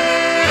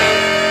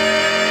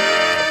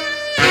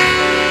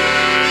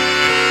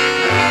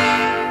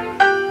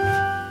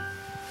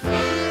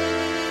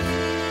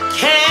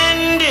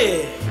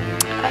 Candy,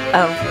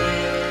 Oh.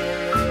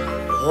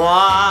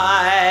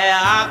 why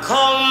I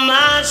call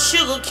my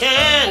sugar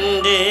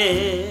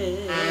candy.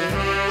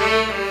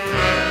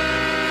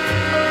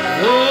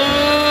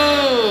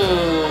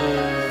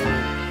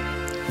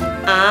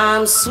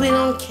 I'm sweet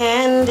on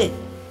candy,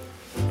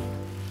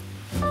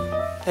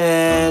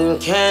 and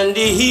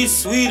candy he's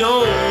sweet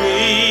on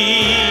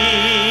me.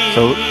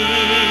 So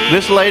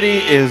this lady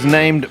is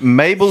named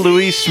Mabel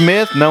Louise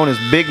Smith, known as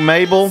Big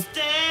Mabel.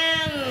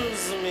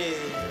 Stands me.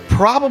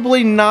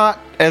 Probably not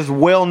as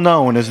well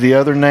known as the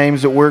other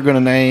names that we're going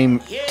to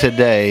name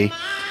today.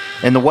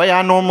 And the way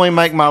I normally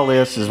make my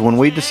list is when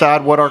we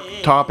decide what our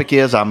topic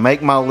is, I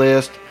make my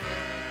list.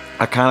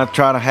 I kind of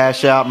try to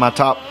hash out my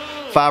top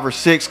 5 or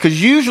 6,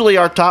 because usually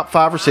our top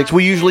 5 or 6,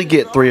 we usually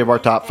get 3 of our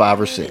top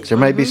 5 or 6. There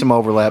may be some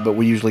overlap, but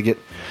we usually get.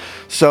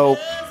 So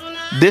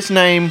this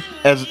name,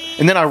 and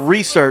then I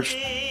researched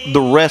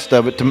the rest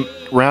of it to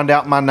round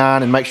out my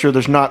 9 and make sure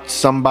there's not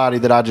somebody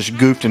that I just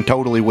goofed and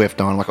totally whiffed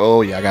on. Like,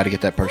 oh yeah, I got to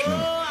get that person in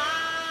there.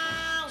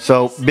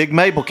 So Big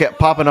Mabel kept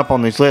popping up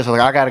on these lists. I was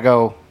like, I got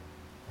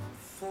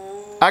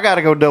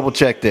to go double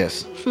check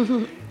this.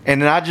 And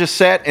then I just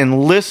sat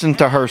and listened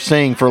to her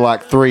sing for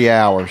like 3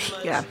 hours.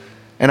 Yeah.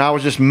 And I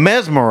was just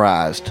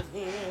mesmerized,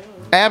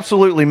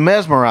 absolutely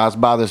mesmerized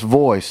by this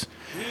voice.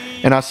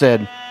 And I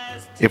said,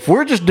 if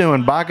we're just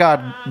doing, by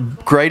God,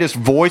 greatest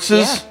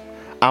voices, Yeah.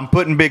 I'm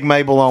putting Big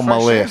Mabel on my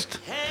sure. list.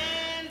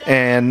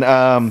 And,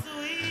 I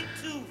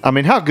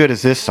mean, how good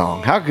is this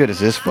song? How good is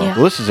this vocal? Yeah.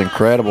 This is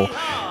incredible.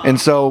 And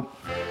so,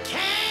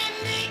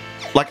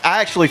 like,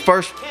 I actually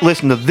first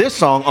listened to this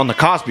song on The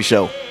Cosby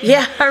Show.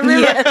 Yeah, I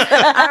remember.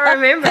 I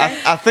remember.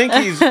 I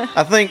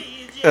think,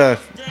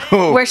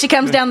 Where she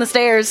comes down the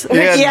stairs.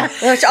 Yeah. Yeah,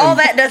 which all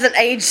that doesn't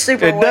age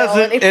super it well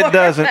doesn't, anymore. it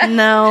doesn't.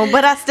 No,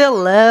 but I still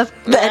love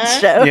that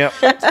show. Yep.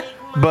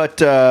 But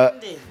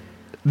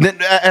then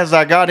as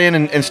I got in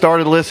and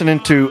started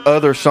listening to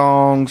other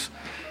songs,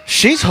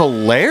 she's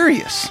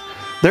hilarious.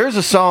 There's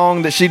a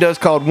song that she does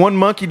called One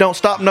Monkey Don't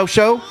Stop No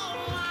Show,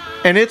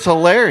 and it's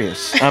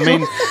hilarious. I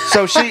mean,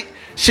 so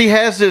she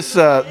has this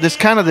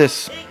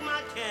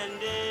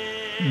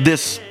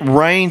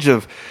range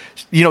of,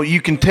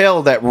 you can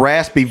tell that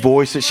raspy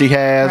voice that she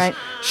has. Right.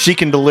 She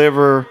can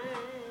deliver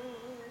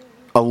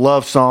a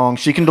love song.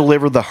 She can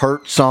deliver the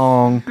hurt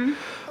song. Mm-hmm.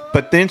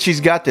 But then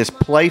she's got this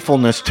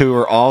playfulness to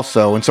her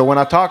also. And so when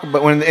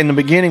in the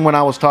beginning, when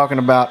I was talking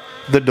about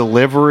the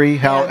delivery,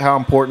 how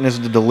important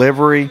is the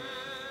delivery,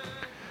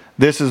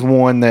 this is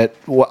one that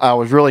I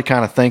was really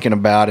kind of thinking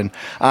about. And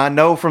I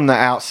know from the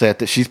outset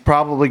that she's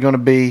probably going to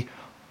be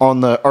on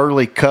the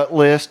early cut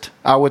list,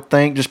 I would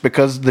think, just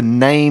because the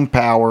name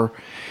power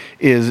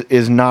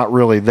is not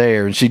really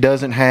there. And she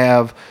doesn't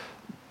have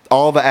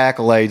all the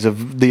accolades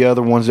of the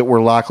other ones that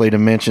we're likely to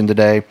mention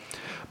today.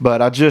 But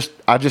I just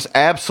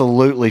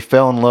absolutely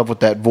fell in love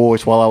with that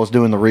voice while I was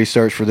doing the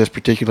research for this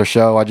particular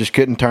show. I just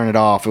couldn't turn it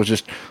off. It was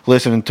just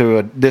listening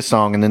to this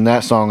song and then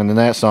that song and then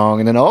that song.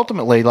 And then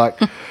ultimately, like,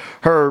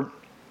 her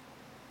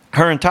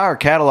entire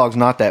catalog's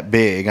not that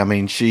big. I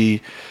mean,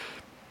 she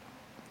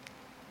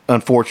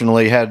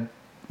unfortunately had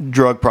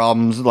drug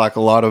problems like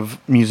a lot of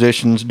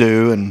musicians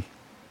do,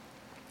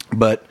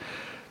 but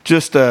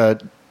just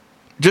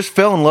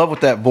fell in love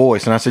with that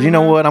voice. And I said, you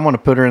know what? I'm going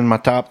to put her in my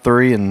top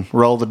 3 and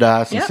roll the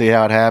dice and see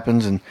how it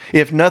happens. And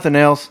if nothing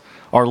else,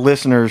 our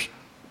listeners,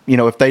 you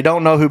know, if they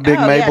don't know who Big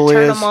Mabel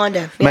is,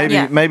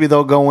 maybe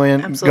they'll go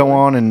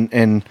on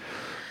and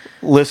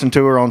listen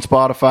to her on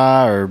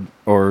Spotify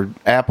or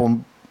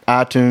Apple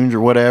iTunes or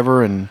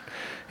whatever and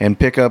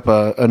pick up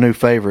a new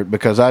favorite,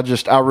 because I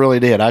really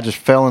did. I just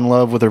fell in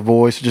love with her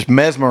voice, just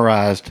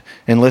mesmerized,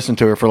 and listened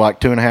to her for like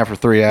 2.5 or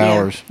 3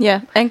 hours.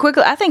 Yeah. And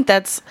quickly, I think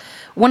that's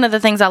one of the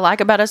things I like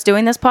about us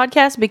doing this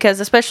podcast, because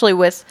especially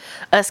with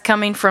us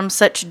coming from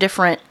such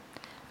different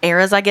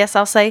eras, I guess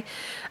I'll say,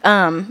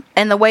 and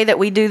the way that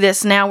we do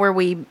this now, where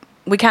we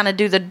kind of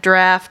do the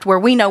draft where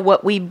we know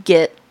what we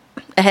get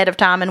ahead of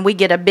time, and we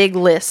get a big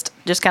list,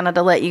 just kind of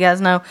to let you guys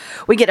know,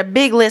 we get a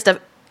big list of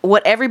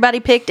what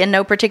everybody picked in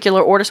no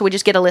particular order, so we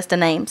just get a list of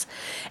names,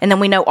 and then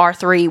we know our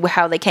 3,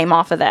 how they came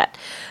off of that.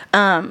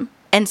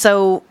 And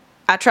so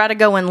I try to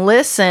go and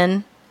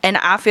listen, and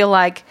I feel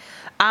like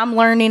I'm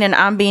learning and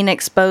I'm being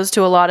exposed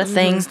to a lot of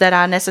things that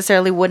I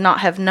necessarily would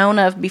not have known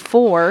of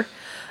before.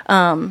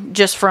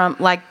 Just from,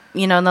 like,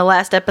 you know, in the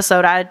last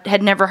episode, I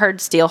had never heard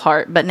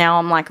Steelheart, but now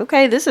I'm like,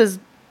 okay, this is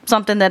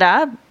something that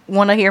I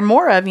want to hear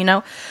more of, you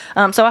know?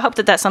 So I hope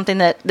that that's something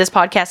that this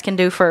podcast can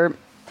do for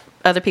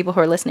other people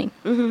who are listening.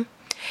 Mm-hmm.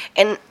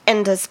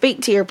 And to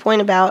speak to your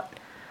point about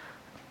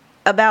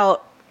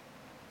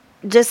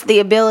just the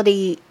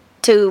ability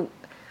to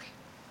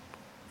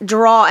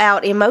draw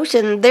out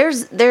emotion,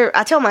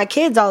 I tell my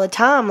kids all the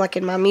time, like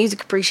in my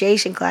music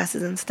appreciation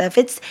classes and stuff,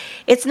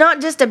 it's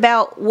not just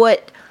about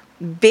what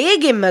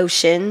big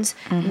emotions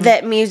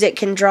that music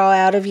can draw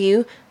out of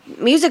you.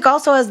 Music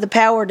also has the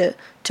power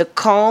to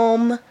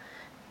calm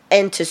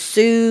and to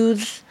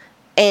soothe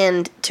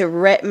and to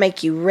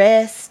make you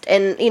rest.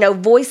 And, you know,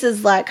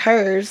 voices like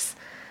hers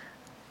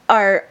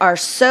are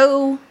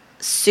so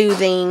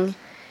soothing,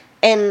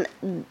 and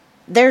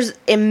there's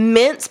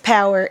immense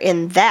power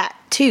in that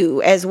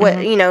too, as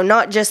what, you know,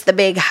 not just the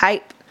big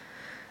hype,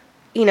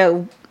 you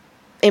know,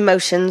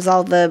 emotions,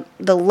 all the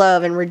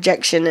love and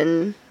rejection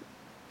and,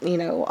 you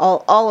know,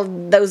 all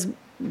of those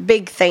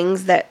big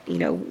things that, you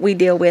know, we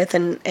deal with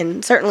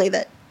and certainly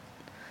that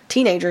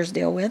teenagers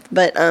deal with.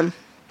 But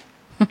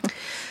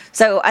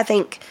so I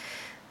think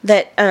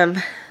that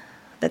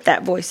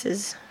that voice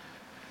is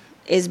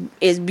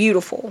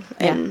beautiful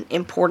and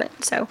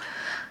important.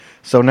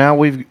 So now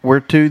we're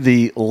to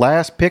the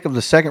last pick of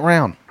the second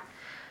round.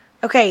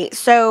 Okay,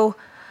 so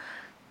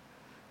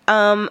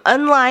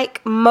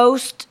unlike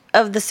most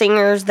of the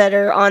singers that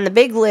are on the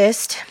big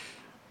list,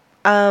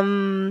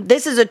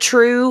 this is a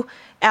true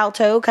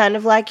alto, kind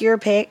of like your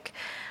pick.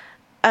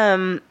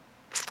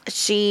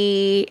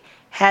 She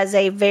has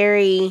a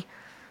very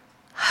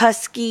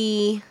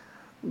husky,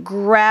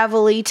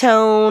 gravelly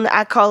tone.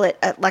 I call it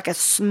like a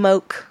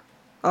smoke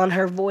on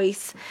her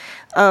voice.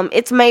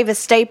 It's Mavis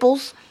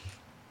Staples,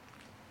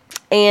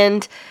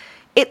 and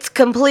it's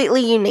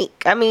completely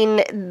unique. I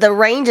mean, the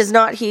range is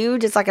not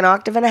huge. It's like an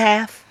octave and a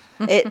half.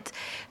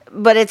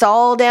 But it's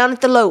all down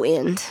at the low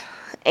end.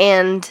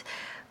 And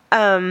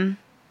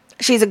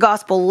she's a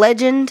gospel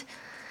legend.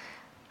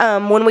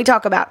 When we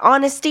talk about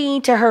honesty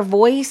to her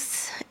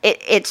voice,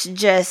 it's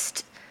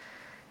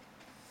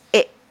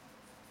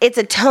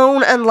a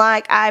tone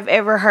unlike I've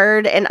ever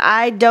heard, and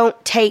I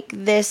don't take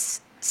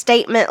this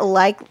statement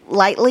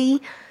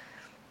lightly.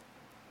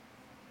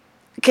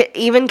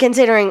 Even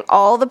considering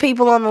all the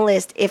people on the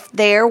list, if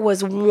there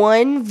was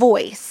one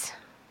voice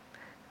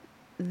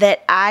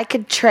that I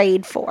could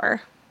trade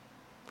for,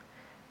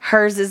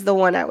 hers is the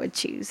one I would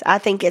choose. I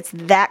think it's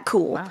that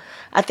cool. Wow.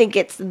 I think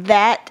it's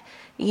that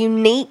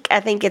unique. I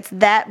think it's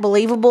that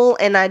believable,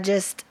 and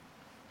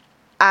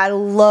I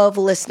love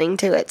listening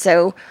to it.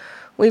 So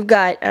we've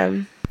got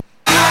that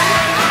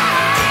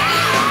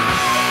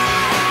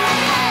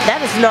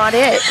is not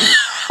it.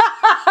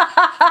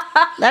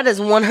 That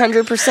is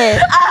 100%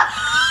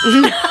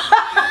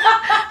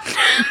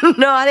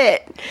 not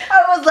it.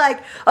 I was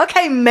like,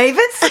 okay,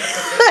 Mavis,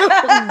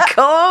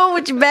 go on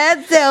with your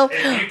bad self.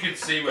 If you could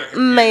see my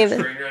computer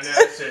screen right now,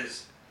 it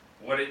says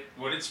what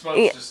it's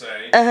supposed to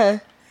say.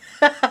 And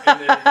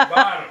then at the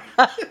bottom.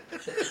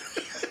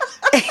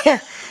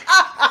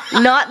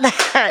 Not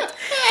that.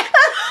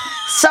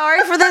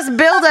 Sorry for this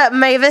build-up,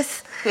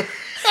 Mavis.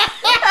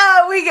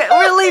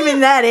 We're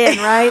leaving that in,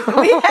 right?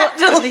 We have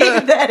to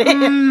leave that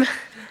in.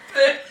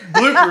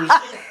 Bloopers.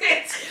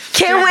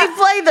 Can we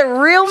play the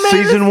real Mavis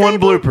Season 1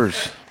 Staples?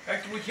 bloopers.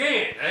 We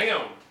can. Hang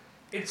on.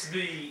 It's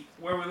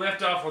where we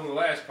left off on the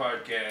last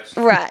podcast.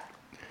 Right.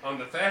 on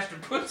the Faster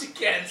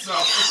Pussycat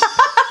song.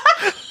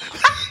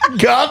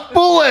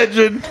 Gospel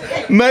legend,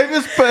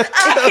 Mavis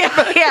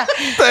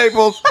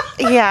Staples,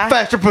 Yeah.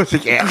 Faster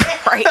Pussycat.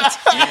 Great.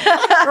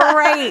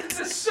 Great.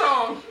 The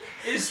song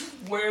is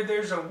where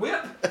there's a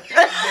whip, there's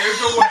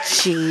a way.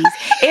 Jeez.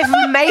 If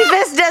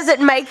Mavis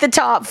doesn't make the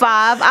top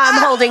 5,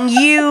 I'm holding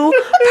you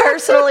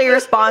personally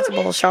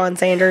responsible, Sean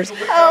Sanders.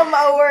 Oh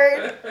my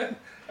word.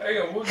 Hang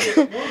on, we'll get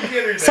her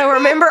there. So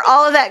remember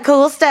all of that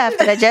cool stuff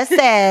that I just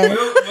said.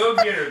 We'll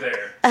get her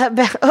there.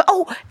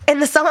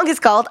 And the song is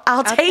called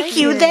I'll Take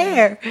You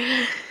There.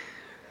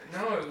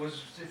 No, it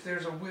was if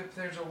there's a whip,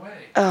 there's a way.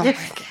 Oh, my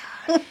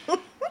God.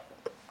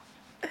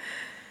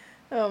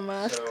 Oh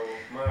my. So,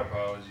 my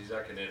apologies.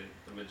 I can edit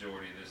the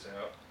majority of this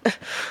out.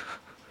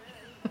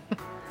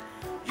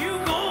 You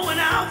going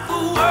out the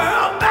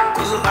world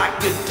backwards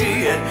like you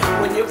did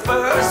when you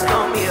first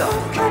come here.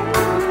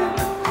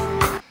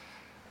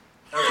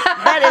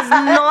 That is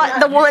not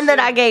the one that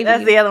I gave That's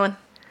you. the other one.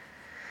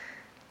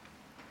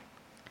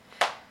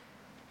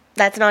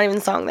 That's not even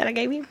the song that I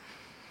gave you.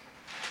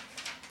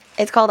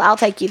 It's called I'll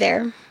Take You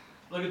There.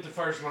 Look at the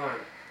first line.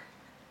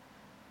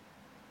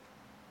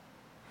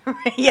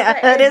 Yeah,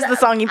 that is the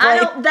song you I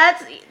played. don't,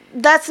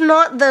 that's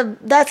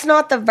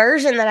not the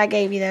version that I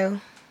gave you though.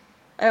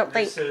 I don't It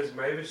think. says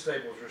Mavis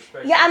Staples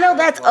respect. Yeah, I know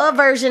that's a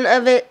version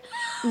of it,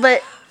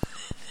 but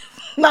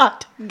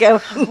Not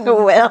going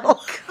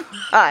well.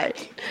 God.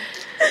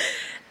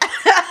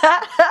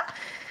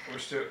 We're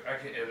still. I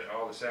can edit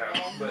all this out,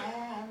 but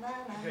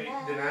okay.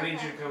 Then I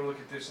need you to come look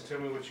at this and tell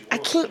me what you I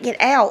want. can't get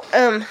out.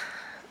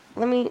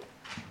 Let me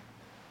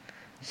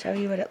show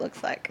you what it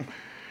looks like.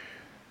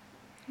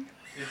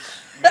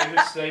 It's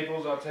Mavis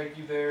Staples. I'll take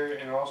you there.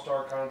 An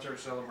all-star concert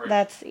celebration.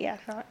 That's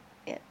not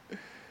it.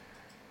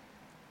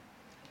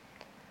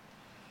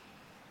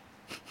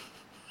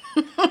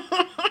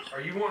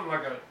 Are you wanting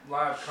like a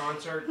live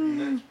concert?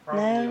 And that's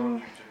probably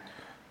on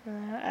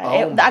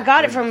YouTube. I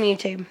got it from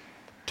YouTube.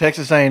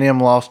 Texas A&M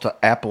lost to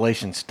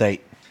Appalachian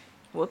State.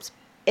 Whoops.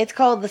 It's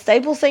called the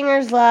Staple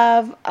Singers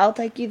Live. I'll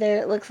Take You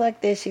There. It looks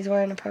like this. She's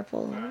wearing a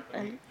purple. And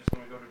Just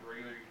let me go to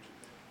regular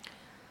YouTube.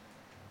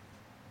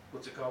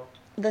 What's it called?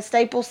 the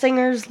Staple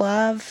Singers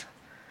Live.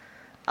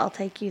 I'll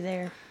Take You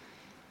There.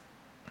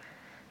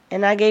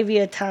 And I gave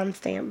you a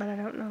timestamp, but I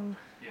don't know.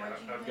 Yeah,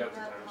 I've got the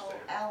timestamp.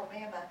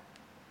 Alabama,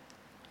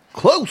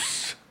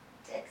 Close.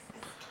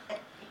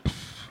 Texas.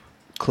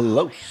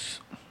 Close.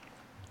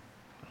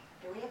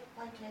 Do we have to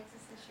play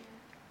Texas this year?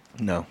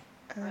 No.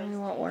 I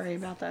won't worry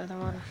about the other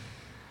one.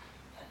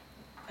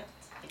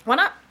 Why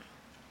not?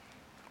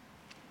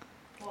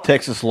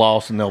 Texas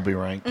lost and they'll be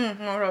ranked. No,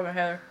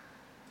 Heather.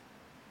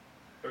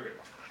 Okay,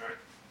 all right.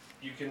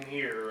 You can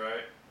hear,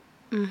 right?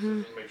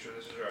 Mm-hmm. So make sure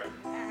this is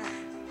right.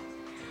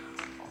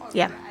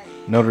 Yeah.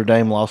 Notre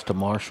Dame lost to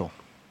Marshall.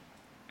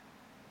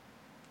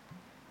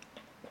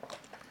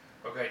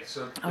 Okay,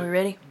 so. Are we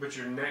ready? But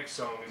your next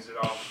song, is it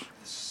off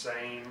the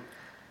same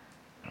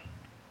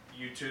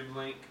YouTube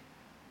link?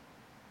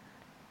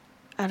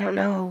 I don't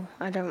know.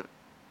 I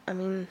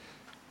mean,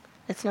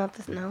 it's not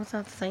the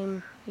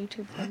same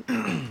YouTube thing. Wait a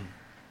minute.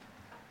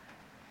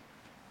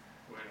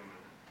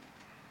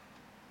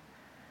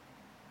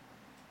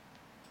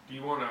 Do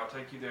you want I'll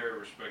Take You There or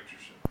Respect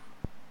Yourself?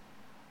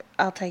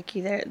 I'll Take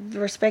You There.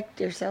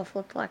 Respect Yourself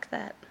looked like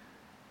that.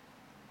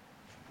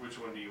 Which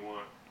one do you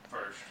want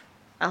first?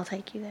 I'll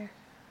Take You There.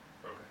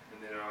 Okay,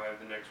 and then I'll have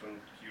the next one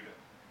queued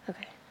up.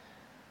 Okay.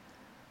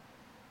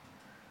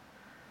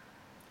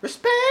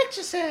 Respect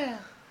yourself.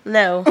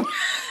 No.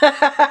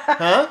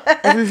 Huh?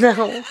 No.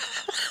 Alright.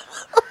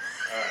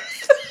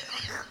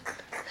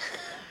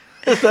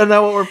 Is that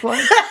not what we're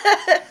playing?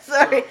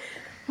 Sorry.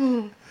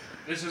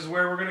 This is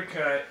where we're gonna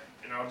cut,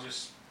 and I'll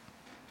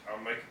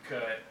make a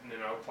cut, and then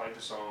I'll play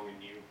the song,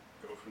 and you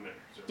go from there.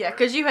 Is that Yeah, right?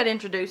 because you had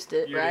introduced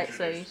it, You right?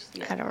 introduced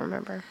So, I don't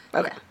remember.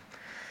 Okay.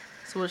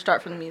 so we'll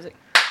start from the music.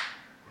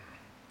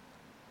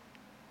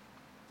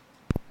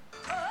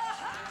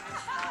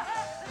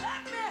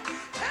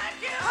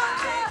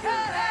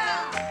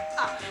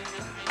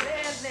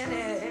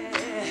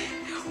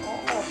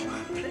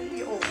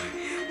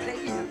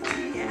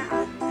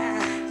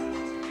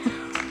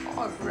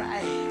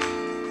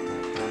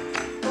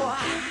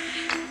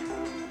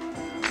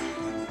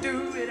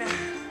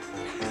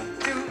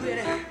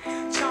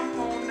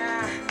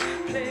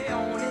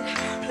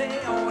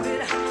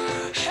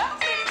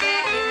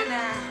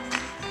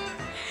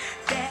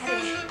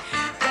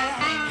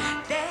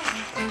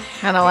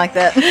 I don't like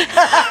that.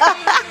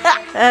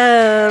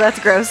 Oh, that's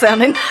gross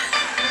sounding.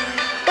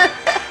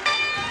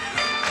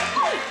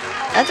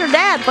 That's her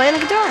dad playing the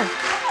guitar.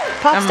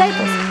 Pop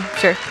Staples.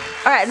 Sure.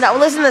 All right, now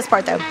listen to this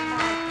part though.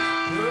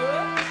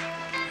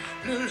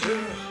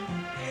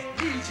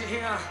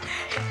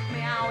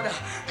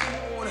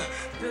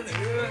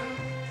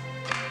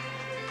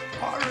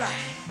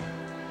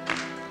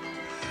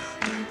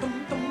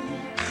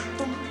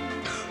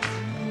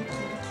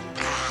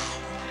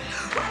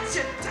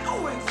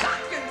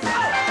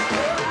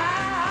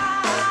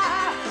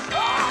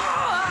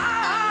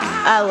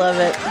 I love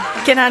it.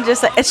 Can I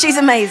just say, she's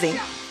amazing.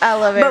 I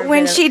love it. But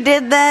when she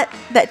did that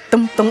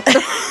thump, thump,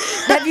 thump,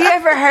 have you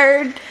ever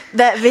heard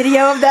that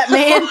video of that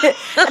man?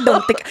 I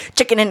don't think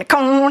chicken in the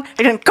corn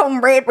and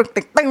cornbread.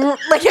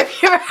 Like, have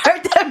you ever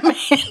heard that man?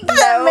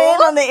 That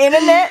man on the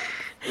internet?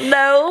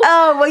 No.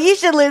 Oh, well, you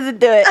should listen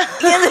to it.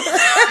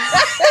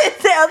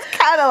 It sounds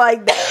kind of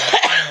like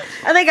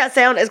that. I think I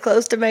sound as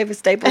close to Mavis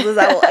Staples as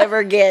I will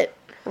ever get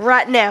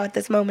right now at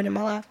this moment in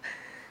my life.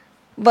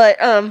 But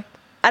I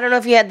don't know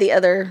if you had the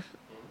other.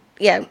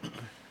 Yeah.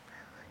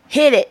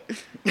 Hit it.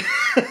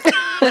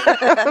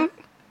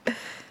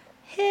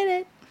 Hit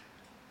it.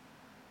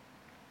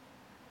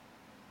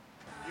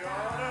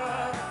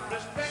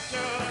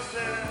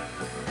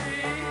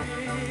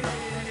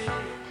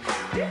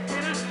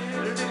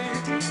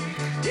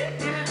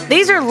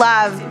 These are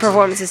live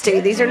performances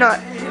too. These are not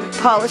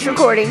polished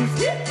recordings.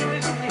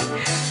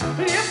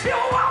 If you're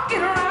walking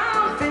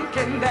around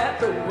thinking that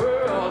the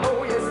world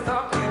owes you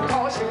something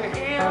cause you're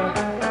here,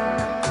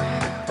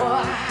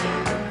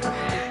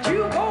 you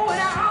going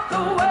out the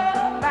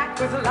world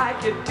backwards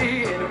like you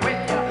did when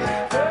you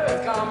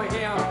first come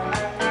here.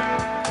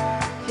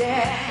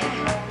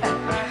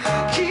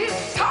 Yeah, keep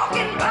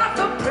talking about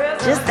the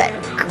present. Just that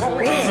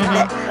grin.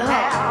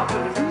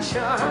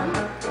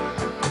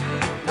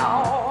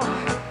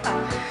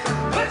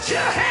 Put your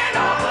hand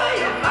over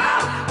your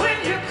mouth when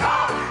you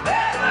call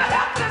that a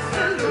helpless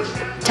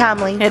solution.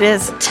 Timely. It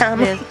is.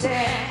 Timely. It is.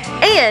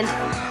 And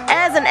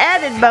as an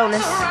added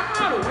bonus,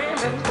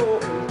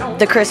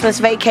 the Christmas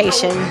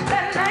Vacation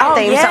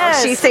theme song.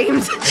 She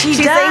sings. She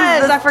sings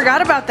does. the I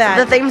forgot about that.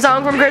 the theme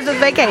song from Christmas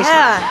Vacation.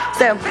 Yeah.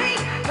 So,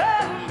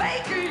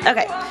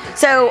 okay.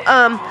 So,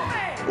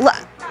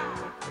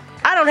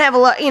 I don't have a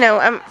lot.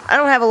 I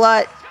don't have a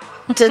lot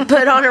to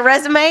put on her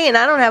resume, and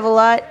I don't have a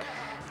lot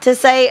to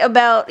say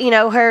about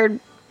her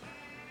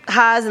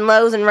highs and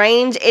lows and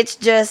range. It's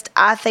just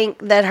I think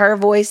that her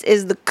voice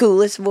is the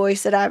coolest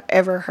voice that I've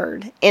ever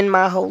heard in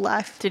my whole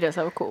life. She does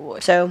have a cool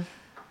voice. So,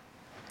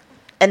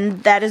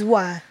 and that is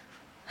why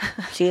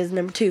she is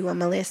number 2 on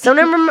my list. So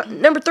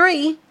number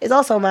 3 is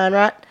also mine,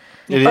 right?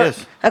 It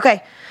is.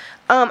 Okay.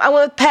 I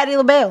went with Patti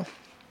LaBelle.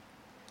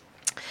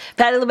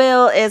 Patti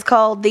LaBelle is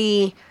called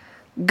the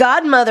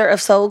godmother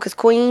of soul because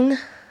Queen,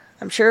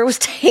 I'm sure, was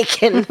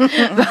taken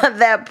by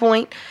that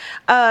point.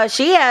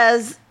 She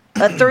has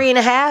a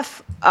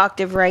 3.5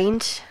 octave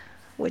range,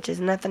 which is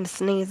nothing to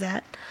sneeze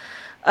at.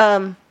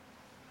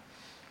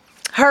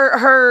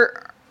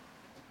 Her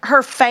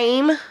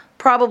fame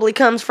probably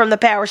comes from the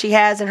power she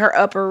has in her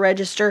upper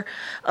register.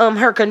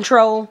 Her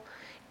control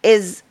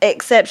is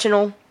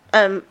exceptional.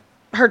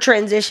 Her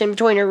transition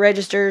between her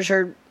registers,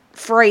 her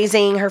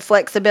phrasing, her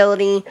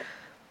flexibility,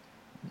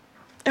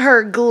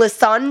 her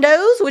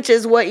glissandos, which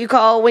is what you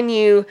call when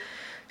you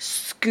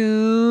scoop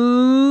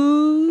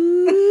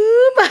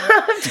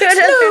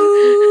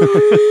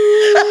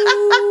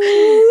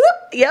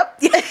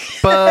Yep.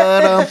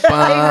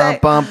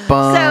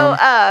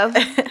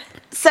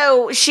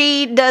 So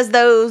she does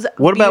those.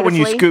 What about when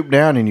you beautifully. scoop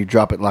down and you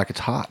drop it like it's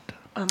hot?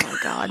 Oh my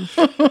God.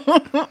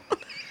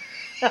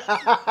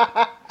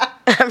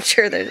 I'm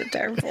sure there's a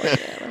term for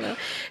it. I don't know.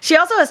 She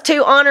also has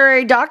 2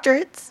 honorary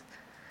doctorates,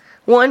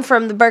 one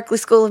from the Berklee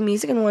School of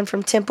Music and one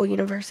from Temple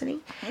University,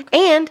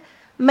 and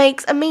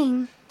makes a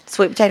mean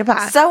sweet potato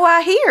pie. So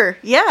I hear.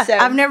 Yeah. So-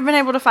 I've never been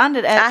able to find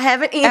it at I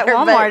haven't at either,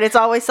 Walmart. but- It's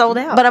always sold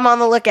out. But I'm on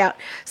the lookout.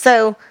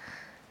 So,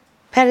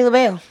 Patti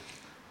LaBelle.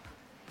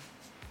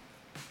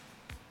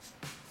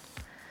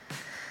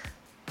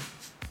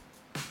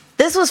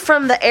 This was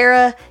from the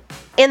era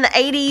in the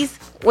 80s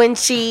when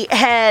she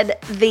had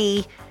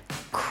the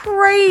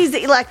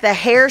crazy, like the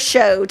hair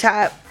show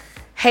type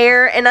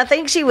hair. And I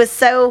think she was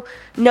so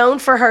known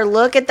for her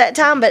look at that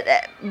time, but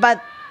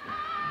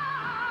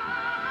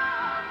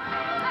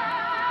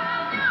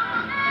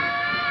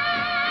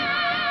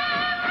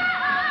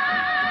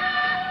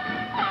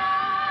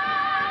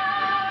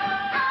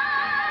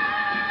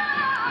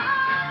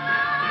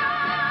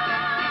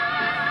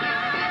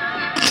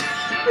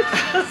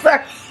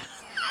sorry.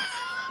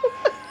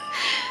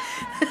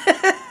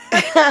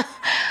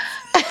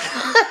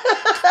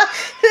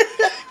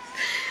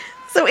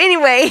 So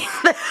anyway,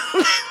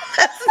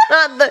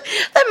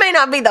 that may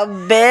not be the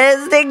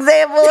best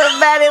example of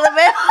Patti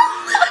LaBelle.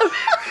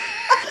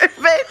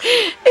 But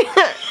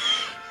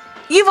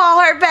you've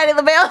all heard Patti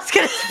LaBelle's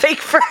going to speak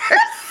for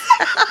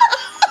herself.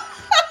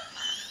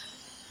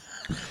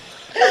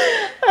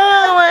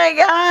 Oh my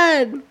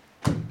God.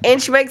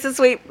 And she makes a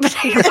sweet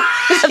potato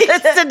pie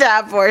that's to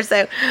die for.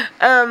 So,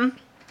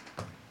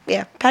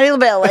 yeah, Patti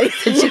LaBelle, ladies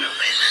and gentlemen.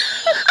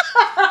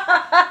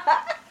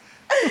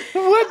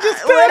 What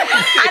just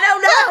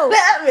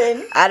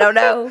I don't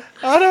know.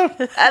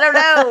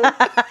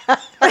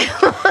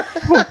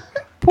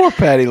 Poor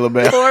Patti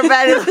LaBelle. Poor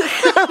Patti LaBelle.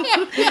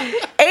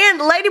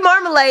 And Lady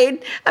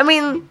Marmalade. I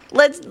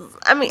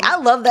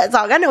love that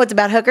song. I know it's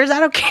about hookers. I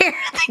don't care.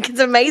 I think it's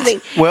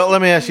amazing. Well,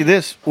 let me ask you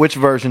this: which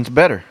version's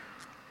better?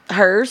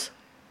 Hers?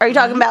 Are you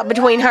talking about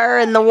between her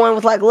and the one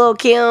with like Lil'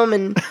 Kim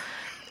and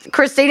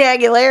Christina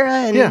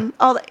Aguilera and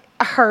all that?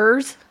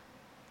 Hers?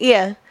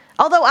 Yeah.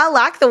 Although I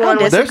like the one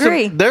with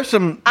disagree. There's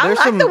some I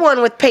like the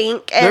one with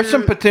Pink. And there's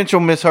some potential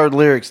misheard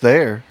lyrics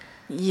there.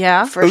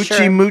 Yeah. for Oochie sure.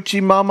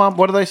 moochie mama.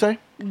 What do they say?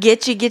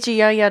 Getcha,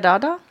 ya, ya, da,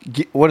 da.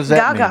 What does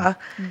that Gaga.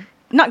 mean?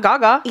 Not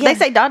Gaga. Yeah. They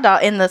say da, da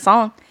in the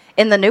song.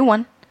 In the new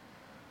one.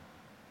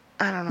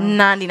 I don't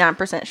know.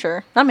 99%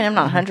 sure. I mean, I'm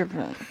not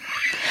 100%.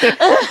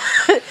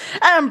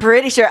 I'm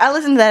pretty sure. I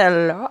listen to that a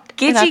lot.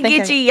 And I Gitchy,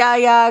 think gitchy, ya,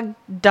 ya.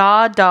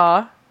 Da,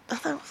 da. Oh,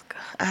 that was good.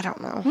 I don't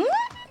know.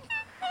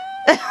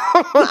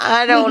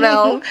 I don't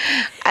know.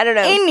 I don't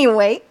know.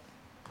 Anyway.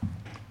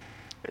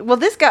 Well,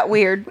 this got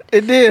weird.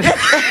 It did.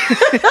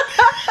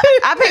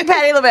 I picked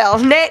Patti LaBelle.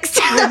 Next.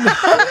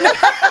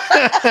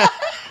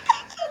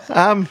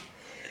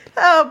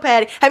 Oh,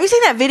 Patty. Have you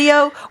seen that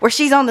video where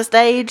she's on the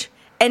stage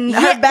and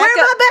her where are my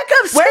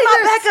backup Where are my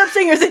singers? backup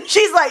singers? And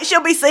she's like,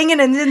 she'll be singing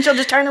and then she'll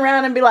just turn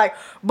around and be like,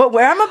 but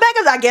where are my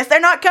backups? I guess they're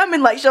not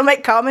coming. Like, she'll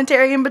make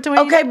commentary in between.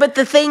 Okay, but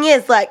the thing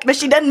is, like, But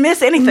she doesn't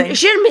miss anything.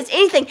 she didn't miss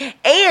anything.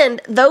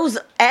 And those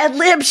ad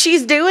libs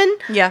she's doing,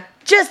 Yeah.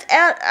 just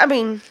out. I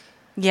mean,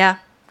 Yeah.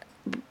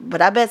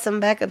 but I bet some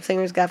backup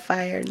singers got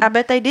fired I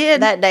bet they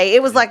did. that day.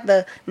 It was like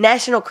the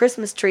National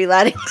Christmas Tree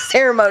Lighting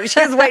Ceremony. She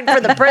was waiting for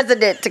the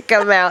president to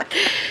come out.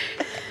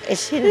 And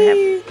she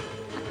didn't have.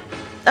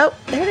 Oh,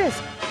 there it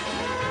is.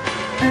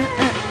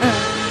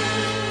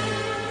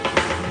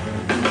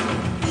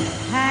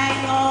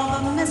 Hang all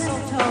the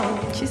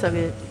mistletoe. She's so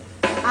good.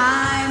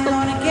 I'm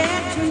gonna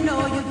get to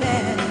know you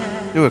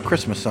better. Do a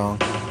Christmas song.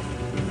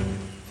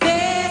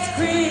 This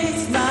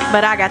Christmas.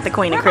 But I got the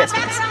Queen of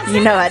Christmas.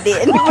 You know I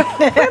did. Where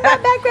my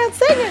background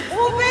singer?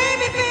 Oh,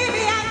 baby,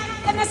 baby,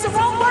 and that's the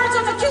wrong words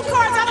on the cue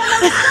cards. I don't know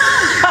the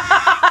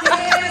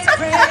song. This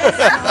Christmas.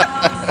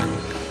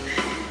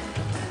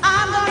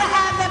 I'm gonna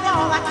have them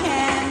all I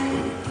can.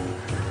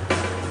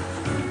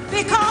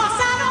 Because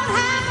I don't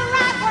have the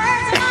right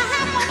words and I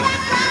have no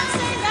background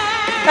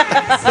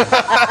singer.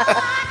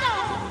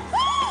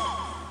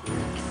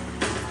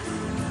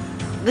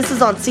 This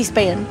is on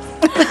C-SPAN.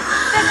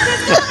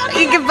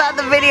 You can find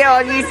the video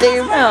on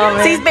YouTube. Oh,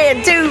 man.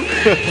 C-SPAN 2.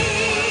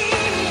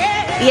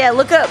 Yeah,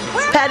 look up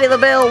Patti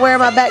LaBelle, Where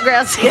My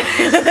Background Singer.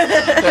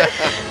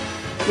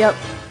 Yep.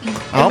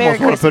 I Merry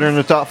almost want to put her in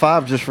Christmas. the top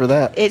 5 just for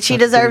that. She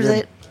That's deserves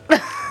pretty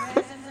it.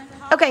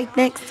 Okay,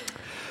 next.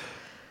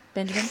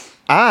 Benjamin.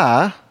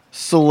 I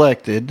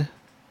selected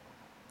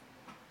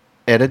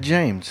Etta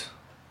James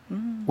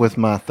with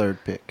my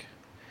third pick.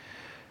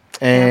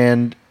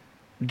 And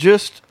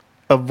just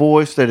a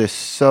voice that is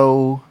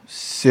so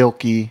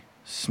silky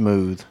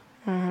smooth.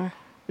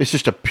 It's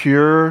just a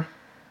pure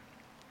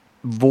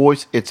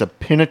voice. It's a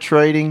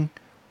penetrating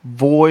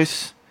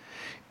voice.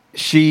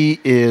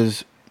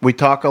 We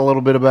talk a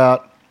little bit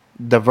about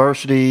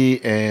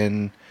diversity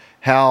and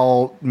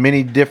how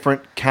many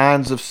different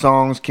kinds of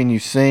songs can you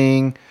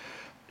sing.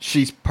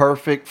 She's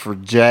perfect for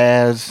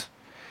jazz.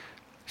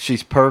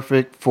 She's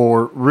perfect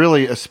for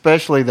really,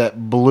 especially that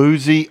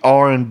bluesy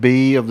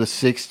R&B of the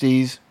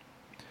 60s.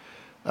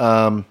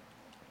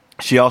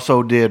 She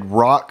also did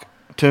rock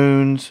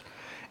tunes.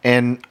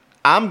 And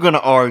I'm going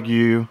to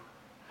argue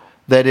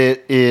that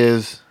it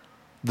is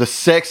the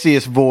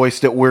sexiest voice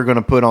that we're going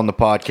to put on the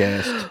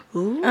podcast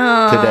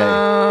today.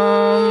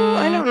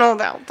 I don't know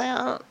about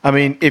that. I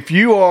mean, if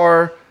you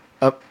are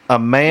a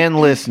man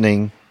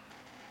listening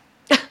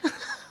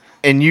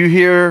and you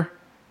hear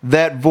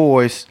that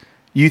voice,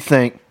 you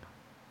think,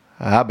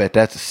 I bet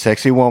that's a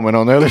sexy woman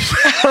on the other side,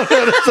 of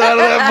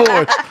that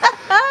voice.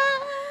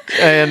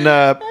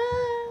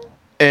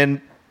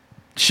 And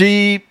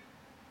she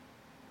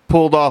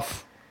pulled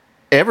off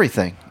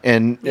everything.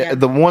 And Yeah.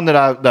 the one that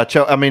I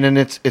chose, I mean, and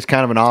it's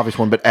kind of an obvious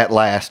one, but At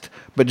Last.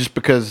 But just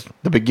because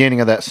the beginning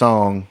of that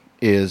song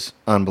is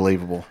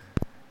unbelievable.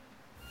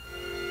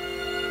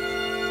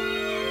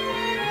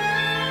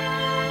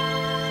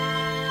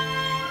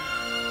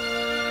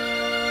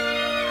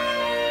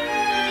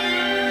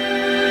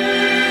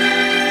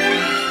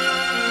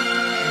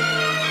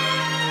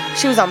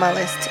 She was on my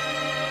list.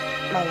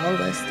 My long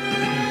list.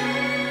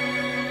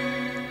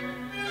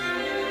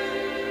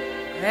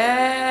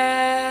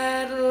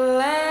 At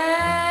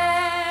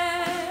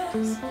last,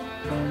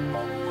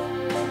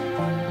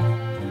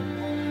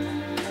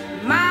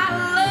 my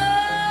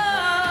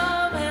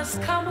love has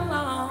come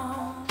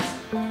along.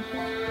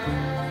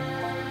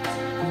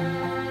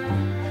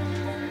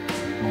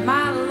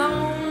 My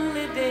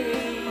lonely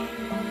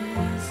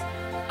days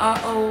are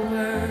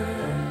over,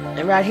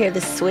 And right here,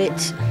 this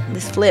switch,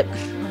 this flip.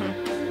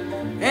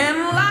 and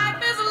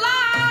life is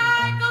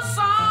like a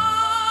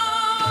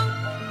song.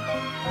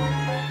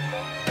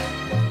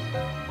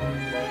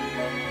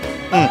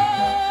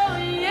 Oh,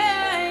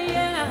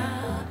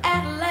 yeah,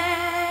 at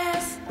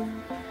last.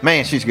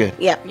 Man, she's good.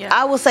 Yeah. Yeah.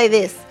 I will say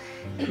this.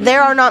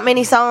 There are not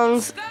many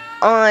songs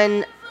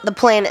on the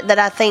planet that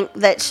I think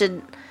that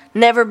should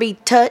never be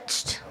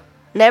touched,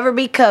 never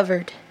be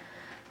covered.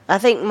 I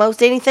think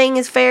most anything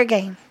is fair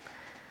game.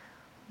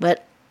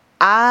 But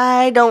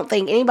I don't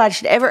think anybody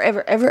should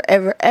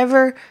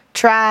ever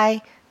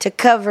try to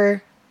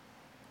cover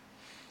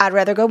I'd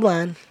Rather Go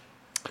Blind.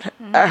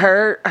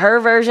 Her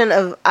version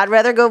of "I'd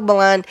Rather Go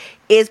Blind"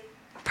 is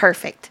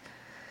perfect,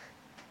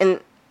 and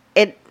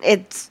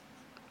it's.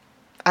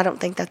 I don't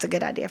think that's a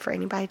good idea for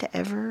anybody to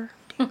ever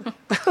do.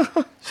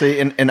 See,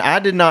 and I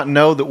did not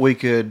know that we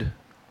could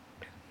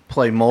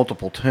play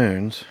multiple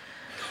tunes.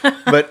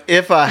 But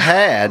if I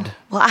had,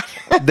 Well,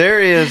 there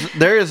is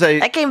a.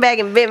 that came back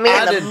and bit me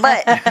in the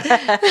butt.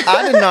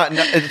 I did not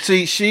know.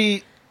 See,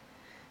 she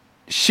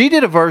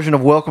did a version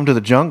of "Welcome to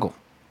the Jungle."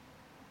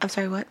 I'm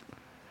sorry, what?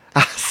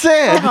 I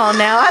said Oh,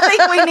 now I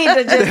think we need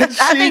to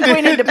just. I think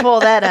we need to pull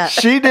that up.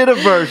 she did a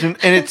version,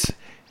 and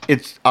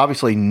it's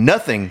obviously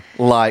nothing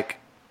like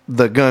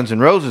the Guns N'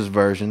 Roses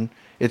version.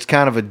 It's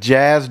kind of a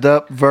jazzed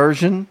up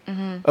version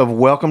of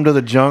 "Welcome to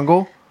the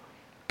Jungle,"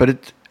 but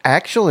it's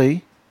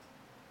actually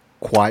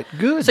quite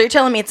good. So you're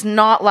telling me it's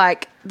not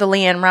like the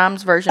Leanne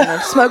Rimes version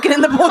of "Smoking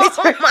in the Boys'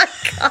 Room," My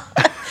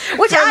God.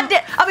 which I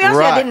did. I'll be honest,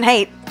 with you, I Right. didn't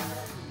hate.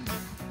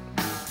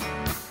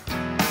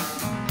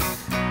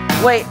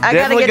 Wait, I gotta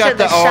Definitely get to got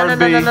the the shut.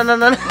 R&B.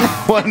 No.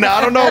 Well, no,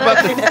 I don't know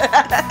about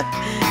the.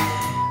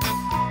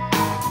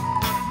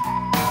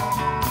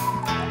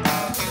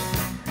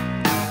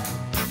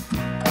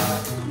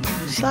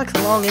 She likes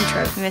a long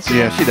intro.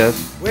 Yeah, she does.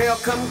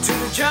 Welcome to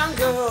the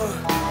jungle.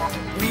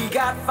 We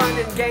got fun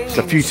and games. It's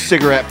a few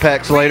cigarette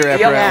packs later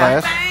after At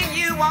Last. Everything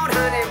you want,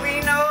 honey,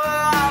 we know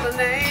all the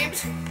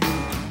names.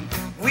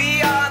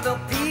 We are the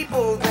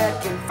people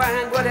that can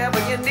find whatever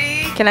you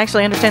need. Can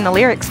actually understand the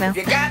lyrics now. If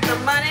you got the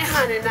money,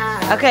 honey,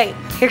 now. Okay,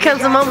 here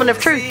comes the moment of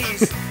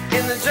truth.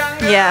 In the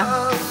jungle. Yeah.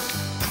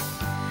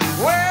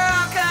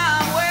 Welcome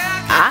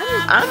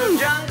I'm- to the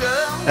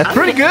jungle. That's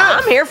pretty good.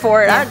 I'm here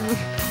for it.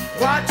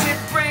 Watch it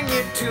bring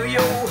you to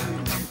your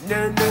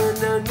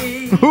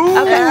knee.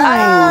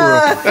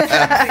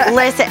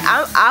 Listen,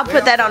 I'll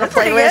put that on a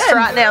playlist good.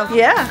 right now.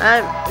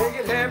 Yeah. Take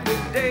it every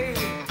day.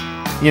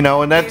 You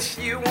know, and that's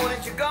You want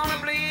it, you're gonna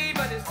bleed,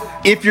 but it's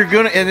if you're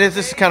gonna. And this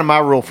is kind of my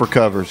rule for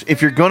covers.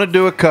 If you're gonna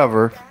do a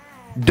cover,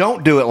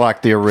 don't do it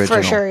like the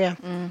original. For sure, yeah.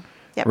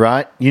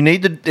 Right? You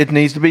need to. It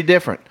needs to be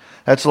different.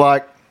 That's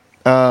like.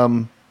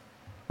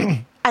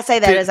 I say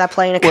that as I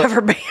play in a cover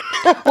band.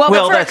 Well, Well,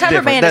 but for a that's cover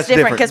different. band, That's it's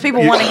different different. because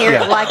people You- want to hear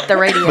yeah. it like the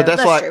radio. But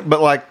that's like, true. but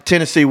like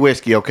Tennessee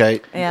whiskey. Okay.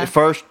 Yeah.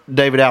 First,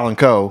 David Allan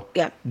Coe.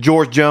 Yeah.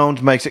 George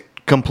Jones makes it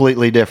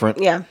completely different.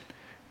 Yeah.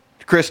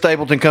 Chris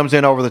Stapleton comes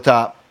in over the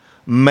top,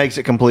 makes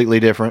it completely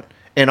different,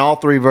 and all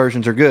three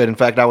versions are good. In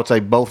fact, I would say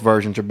both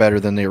versions are better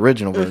than the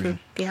original version.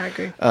 Yeah, I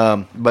agree.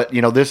 But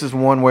you know, this is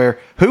one where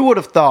who would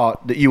have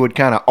thought that you would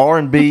kind of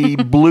R&B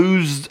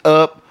blues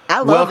up, I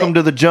love "Welcome it.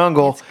 to the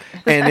Jungle,"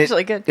 and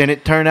actually good. and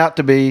it turned out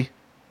to be,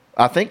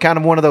 I think, kind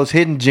of one of those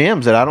hidden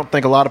gems that I don't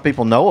think a lot of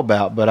people know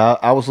about. But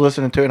I was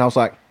listening to it and I was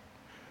like,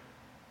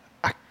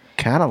 I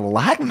kind of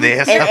like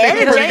this. I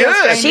think it's pretty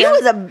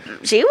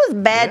good. She was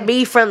bad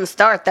B from the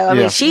start, though. I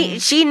Yeah. mean,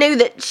 she knew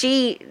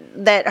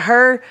that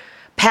her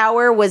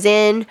power was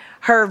in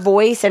her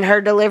voice and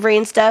her delivery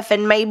and stuff,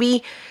 and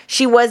maybe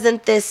she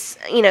wasn't this,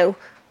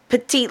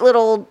 petite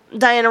little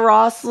Diana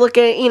Ross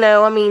looking.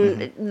 I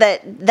mean,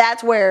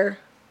 that's where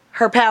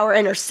her power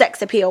and her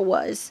sex appeal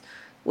was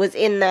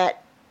in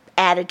that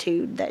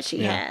attitude that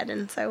she had,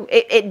 and so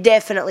it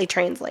definitely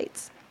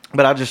translates.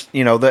 But I just,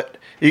 that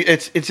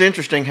it's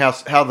interesting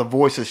how the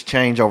voices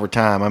change over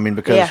time. I mean,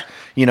 because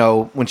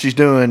when she's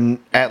doing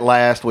 "At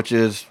Last," which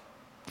is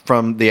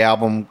from the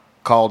album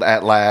called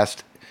 "At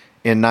Last"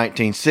 in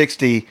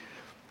 1960,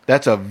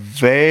 that's a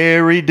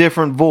very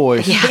different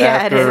voice. Yeah, it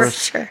after, is.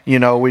 Sure.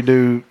 we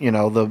do,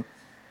 the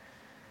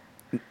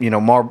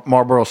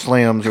Marlboro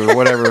Slims or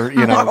whatever,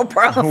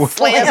 Marlboro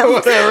Slim.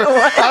 whatever.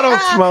 I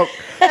don't smoke.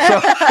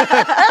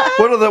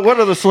 So, what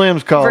are the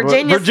Slims called?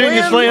 Virginia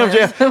Slims.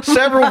 Yeah,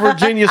 several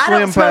Virginia I Slim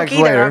don't smoke packs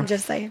either. later. I'm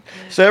just saying.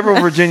 Several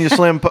Virginia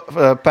Slim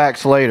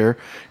packs later,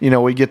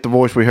 we get the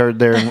voice we heard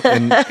there in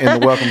the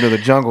 "Welcome to the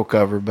Jungle"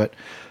 cover. But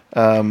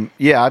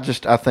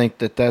I think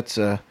that's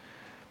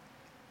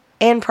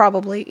And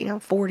probably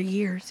 40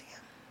 years.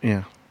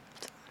 yeah.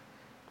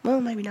 Well,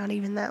 maybe not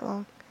even that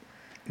long.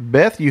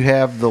 Beth, you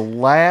have the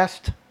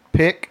last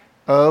pick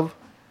of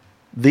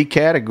the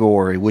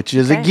category, which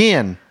is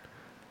again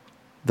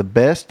the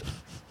best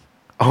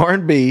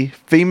R&B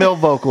female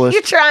vocalist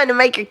You're trying to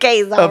make your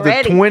case of the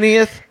already.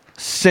 20th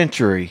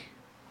century.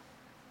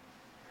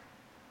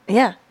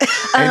 Yeah.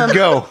 And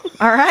go.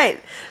 All right.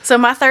 So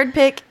my third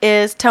pick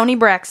is Toni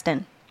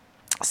Braxton.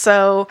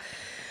 So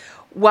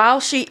while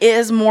she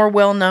is more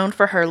well known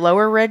for her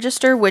lower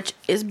register, which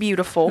is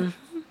beautiful,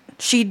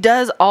 she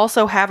does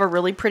also have a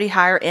really pretty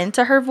higher end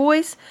to her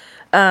voice.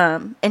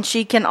 And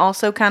she can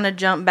also kind of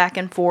jump back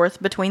and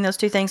forth between those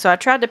two things. So I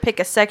tried to pick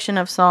a section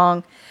of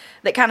song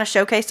that kind of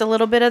showcased a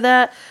little bit of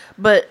that.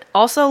 But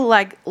also,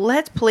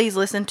 let's please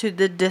listen to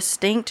the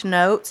distinct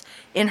notes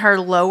in her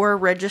lower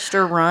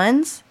register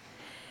runs.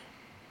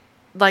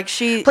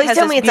 She Please has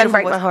tell this me it's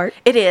beautiful Unbreak My voice. Heart.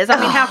 It is.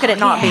 I mean, how could it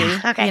not yeah.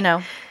 be? Okay.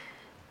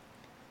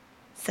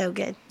 So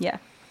good. Yeah.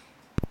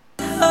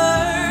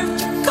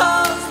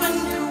 Cause when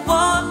you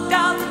walked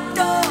out the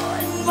door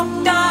and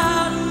walked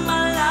out of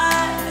my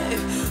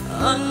life,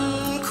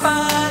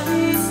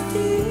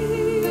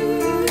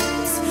 unchristy,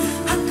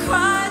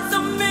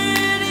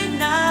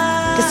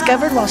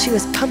 discovered while she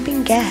was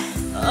pumping gas.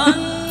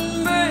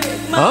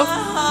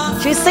 Huh?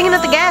 She was singing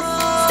at the gas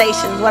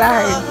station, is what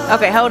I heard.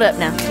 Okay, hold up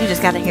now. You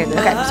just got to hear this.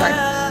 Okay, I'm sorry.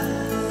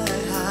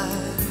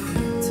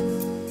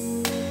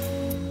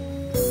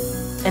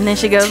 And then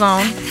she goes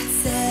on.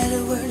 Said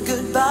a word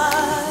goodbye.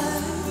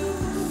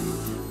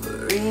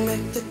 Bring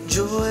back the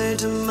joy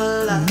to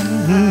my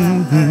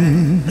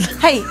life.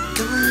 Hey,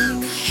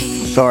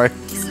 Sorry.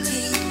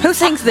 who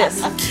sings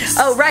this?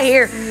 Oh, right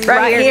here.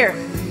 Right here.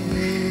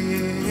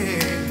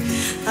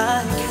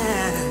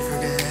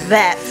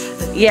 That.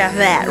 Yeah,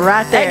 that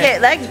right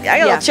there. I got a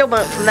Yeah. little chill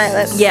bump from that.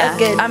 That's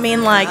good. I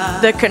mean, like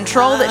the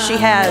control that she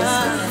has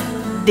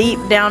deep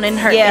down in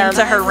her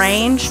into her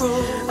range.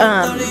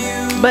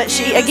 But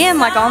she again,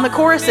 like on the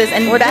choruses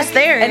and We're back, just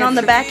there. and on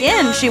the back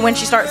end, when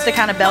she starts to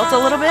kind of belt a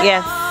little bit.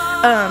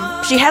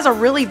 Yeah. She has a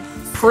really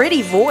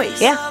pretty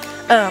voice. Yeah.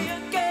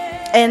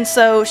 And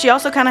so she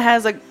also kind of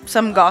has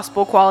some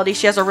gospel quality.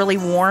 She has a really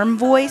warm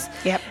voice.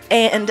 Yep.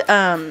 And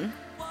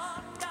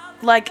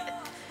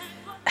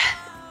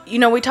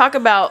we talk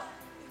about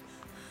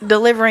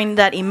delivering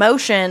that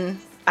emotion.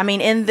 I mean,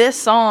 in this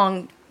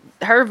song,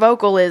 her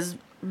vocal is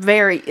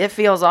it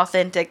feels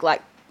authentic.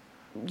 Like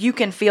you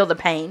can feel the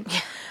pain.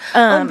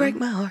 Break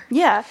my heart.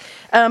 Yeah.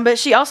 But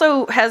she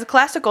also has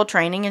classical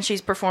training, and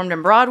she's performed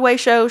in Broadway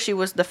shows. She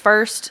was the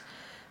first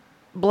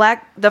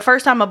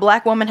time a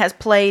black woman has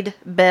played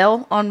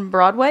Belle on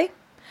Broadway.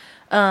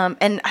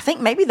 And I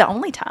think maybe the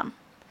only time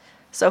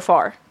so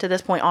far to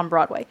this point on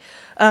Broadway.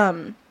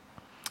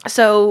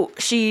 So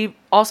she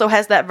also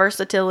has that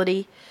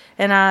versatility,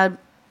 and I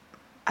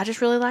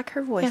just really like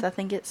her voice. Yeah. I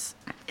think it's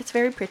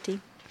very pretty.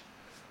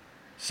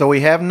 So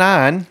we have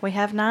 9. We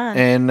have 9.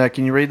 And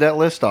can you read that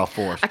list off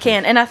for us? I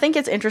can, and I think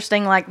it's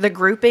interesting, like the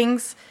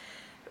groupings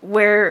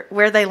where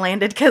they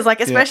landed, because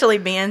like especially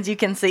Ben's, you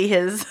can see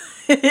his.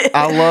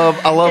 I love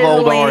his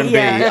old lean, R&B.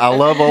 yeah. I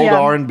love old Yeah.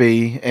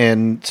 R&B,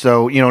 and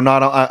so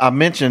I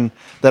mentioned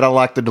that I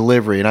like the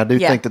delivery, and I do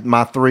think that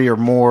my 3 are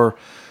more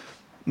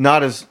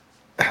not as.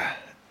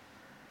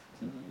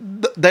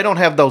 They don't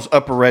have those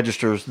upper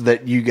registers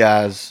that you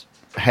guys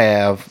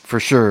have for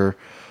sure,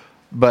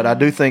 but I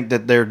do think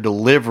that their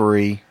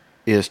delivery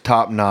is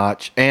top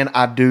notch, and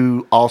I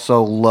do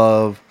also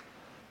love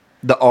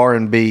the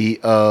R&B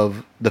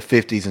of the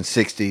 50s and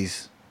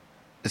 60s.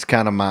 It's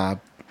kind of my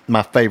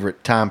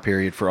favorite time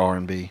period for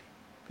R&B,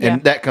 and Yeah.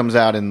 that comes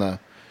out in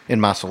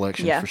my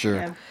selection for sure.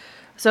 Yeah.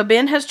 So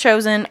Ben has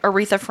chosen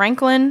Aretha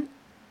Franklin,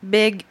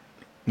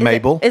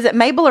 Mabel. Is it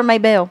Mabel or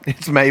Maybelle?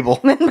 It's Mabel.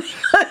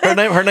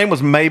 her name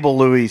was Mabel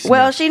Louise.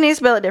 Well, she needs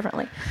to spell it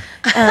differently.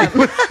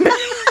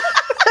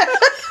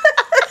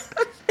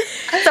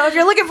 So if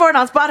you're looking for it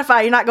on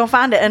Spotify, you're not going to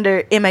find it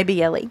under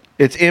Mable.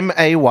 It's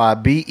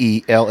Maybelle.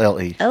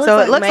 So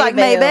it looks like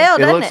Maybelle, It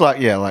doesn't looks it? like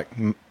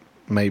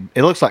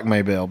it looks like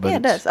Maybelle, but Yeah,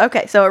 it does.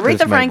 Okay, so it's Aretha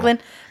Mabel. Franklin,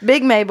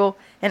 Big Mabel,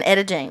 and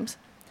Etta James.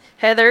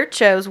 Heather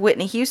chose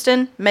Whitney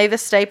Houston,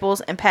 Mavis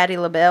Staples, and Patti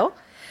LaBelle.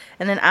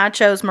 And then I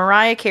chose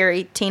Mariah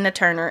Carey, Tina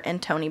Turner,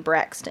 and Toni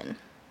Braxton.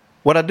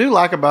 What I do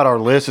like about our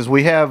list is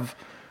we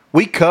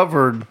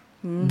covered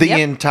the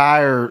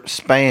entire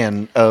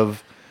span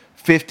of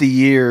 50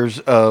 years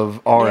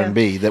of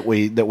R&B that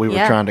we were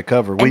Yeah. trying to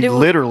cover. And We do we-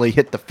 literally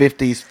hit the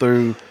 50s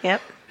through the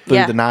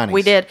 90s.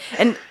 We did.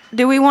 And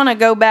do we want to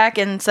go back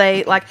and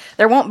say, like,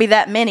 there won't be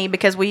that many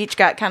because we each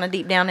got kind of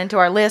deep down into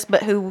our list,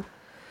 but who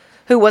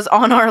was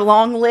on our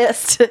long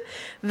list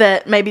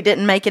that maybe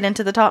didn't make it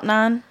into the top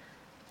 9?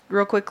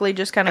 Real quickly,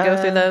 just kind of go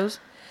through those.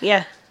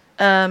 Yeah.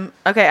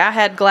 Okay, I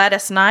had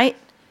Gladys Knight,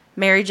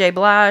 Mary J.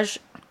 Blige,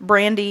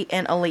 Brandy,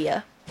 and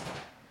Aaliyah.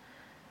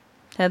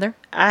 Heather?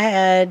 I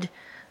had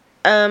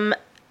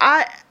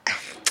I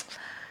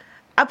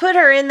put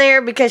her in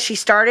there because she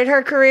started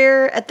her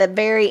career at the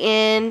very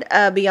end,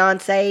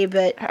 Beyonce,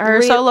 but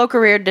Her solo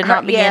career did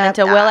not begin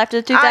until well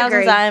after the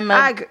 2000s. I I'm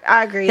a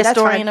I agree.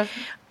 historian That's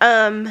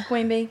of fine.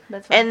 Queen Bee.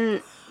 That's fine.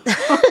 And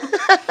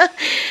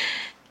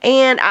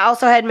and I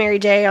also had Mary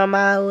J on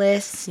my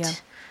list. Yeah.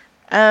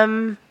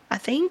 I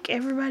think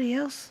everybody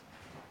else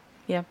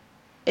Yeah.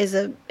 is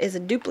a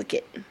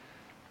duplicate.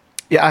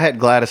 Yeah, I had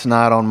Gladys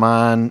Knight on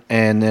mine,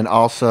 and then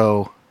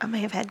also I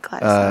may have had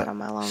Gladys Knight on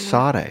my long list.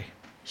 Sade.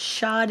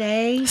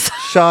 Sade.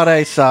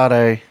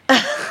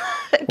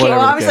 Well, Well,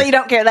 obviously you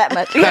don't care that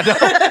much.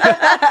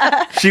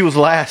 She was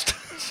last,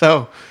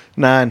 so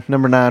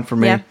number 9 for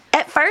me. Yeah.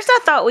 At first, I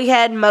thought we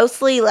had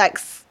mostly like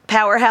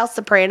powerhouse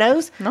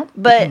sopranos. Nope.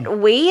 But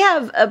we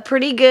have a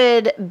pretty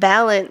good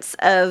balance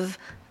of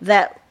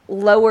that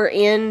lower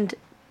end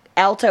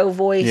alto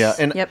voice. Yeah,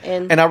 and Yep.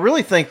 and I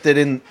really think that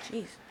in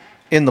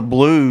the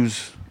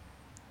blues,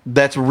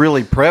 that's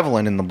really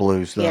prevalent in the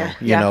blues, though. Yeah.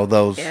 You know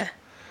those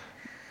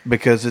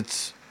because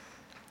it's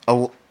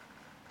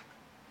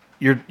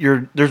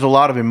there's a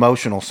lot of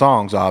emotional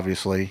songs,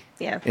 obviously.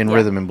 Yeah. In Yeah.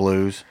 rhythm and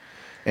blues,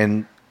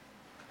 and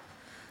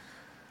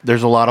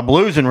there's a lot of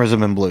blues in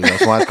rhythm and blues.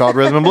 That's why it's called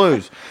rhythm and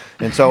blues.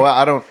 And so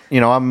I don't,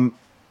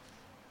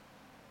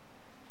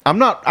 I'm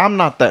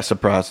not that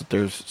surprised that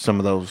there's some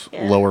of those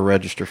lower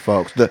register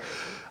folks.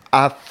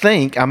 I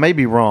think, I may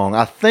be wrong,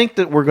 I think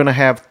that we're going to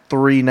have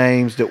 3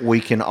 names that we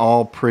can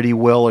all pretty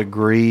well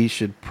agree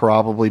should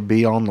probably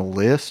be on the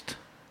list.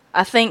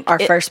 I think Our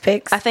first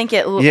picks. I think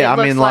it looks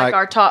mean, like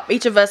our top.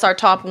 Each of us, our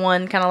top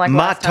one, kind of like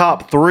My last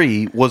top time.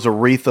 3 was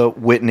Aretha,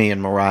 Whitney,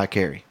 and Mariah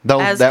Carey. That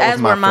was my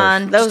were first.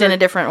 mine, just in a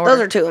different order. Those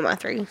are 2 of my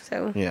 3.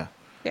 So Yeah.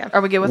 yeah. Are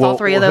we good with all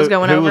 3 of those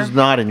going who over? was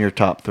not in your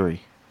top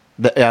 3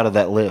 out of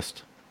that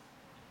list?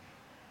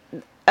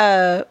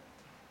 I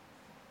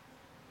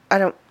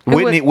don't.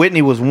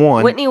 Whitney was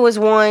 1. Whitney was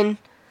 1.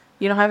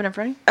 You don't have it in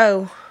front of you?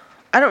 Oh,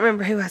 I don't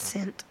remember who I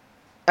sent.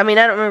 I mean,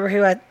 I don't remember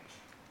who I.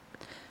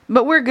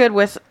 But we're good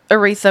with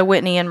Aretha,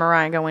 Whitney, and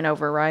Mariah going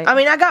over, right? I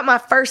mean, I got my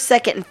first,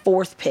 second, and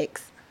fourth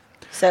picks.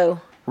 So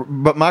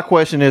But my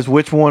question is,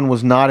 which one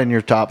was not in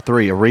your top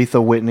 3?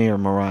 Aretha, Whitney, or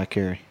Mariah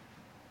Carey?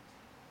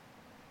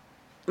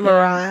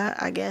 Mariah,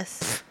 I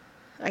guess.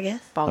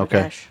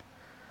 Balderdash.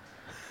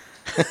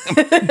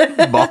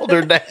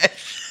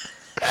 Balderdash.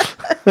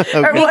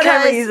 Or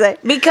whatever you say.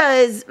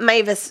 Because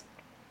Mavis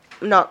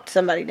knocked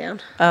somebody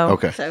down. Oh,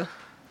 Okay. So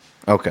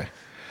Okay.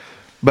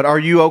 But are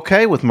you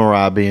okay with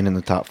Mariah being in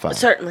the top 5?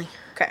 certainly.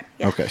 okay.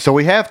 Yeah. Okay. So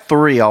we have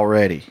 3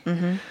 already.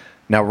 Mm-hmm.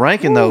 Now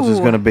ranking those is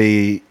Ooh. going to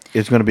be interesting.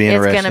 It's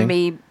going to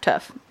be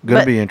tough. Going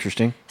to But- be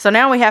interesting. So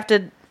now we have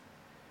to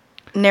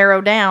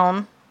narrow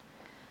down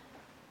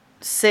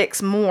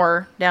 6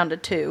 more down to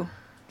 2.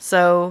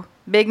 So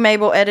Big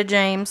Mabel, Etta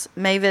James,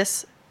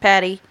 Mavis,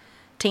 Patty,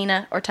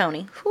 Tina, or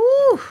Tony.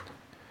 Whew.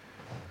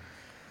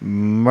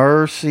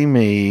 Mercy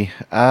me.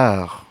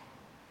 Oh.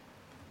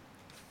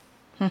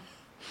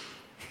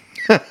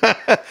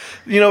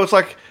 It's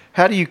like,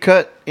 how do you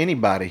cut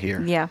anybody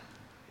here? Yeah.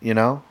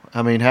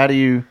 I mean, are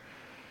you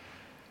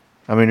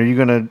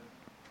going to...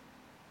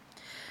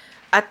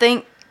 I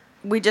think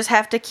we just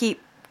have to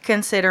keep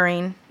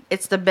considering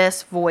it's the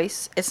best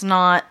voice. It's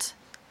not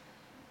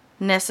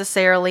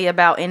necessarily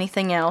about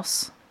anything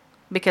else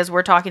because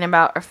we're talking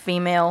about a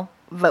female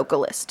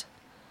vocalist.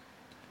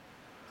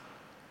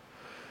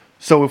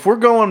 So if we're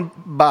going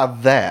by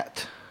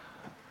that,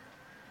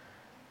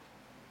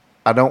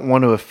 I don't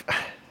want to...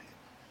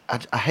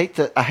 I hate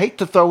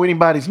to throw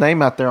anybody's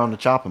name out there on the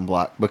chopping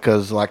block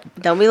because, like,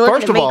 Don't be looking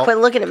first at of me. all, Quit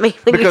looking at me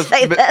when you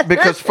say that.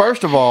 because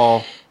first of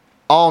all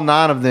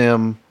 9 of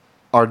them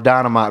are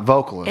dynamite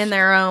vocalists In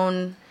their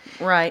own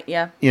right,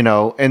 yeah.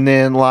 and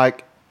then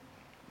like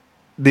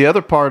the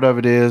other part of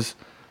it is,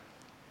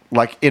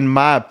 like, in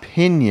my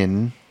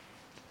opinion,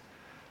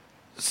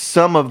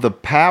 some of the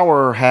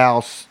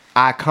powerhouse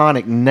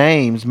iconic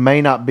names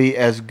may not be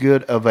as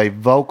good of a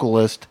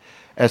vocalist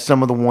as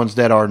some of the ones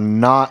that are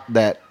not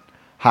that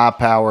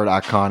high-powered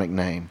iconic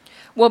name.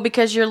 Well,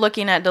 because you're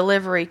looking at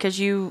delivery, because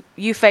you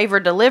favor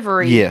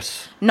delivery,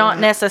 Yes. not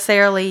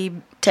necessarily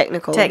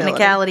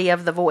technicality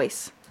of the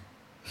voice.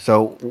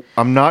 So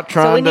I'm not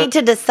trying So we need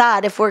to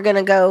decide if we're going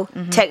to go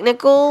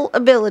technical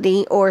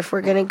ability or if we're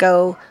going to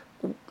go.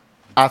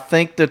 I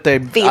think that they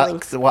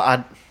Feelings.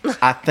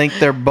 I think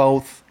they're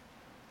both.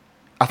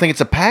 I think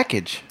it's a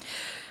package.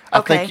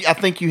 Okay. I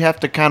think you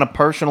have to kind of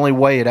personally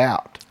weigh it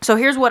out. So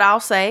here's what I'll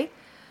say.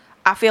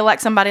 I feel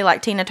like somebody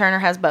like Tina Turner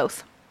has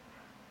both.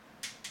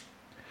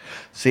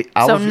 See,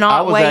 I was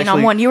waiting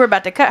on one. You were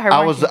about to cut her.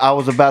 I weren't you?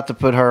 was about to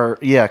put her.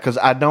 Yeah, because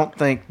I don't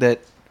think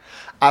that.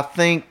 I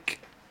think.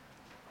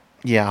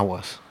 Yeah, I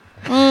was.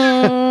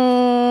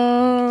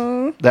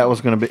 That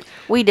was going to be.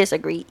 We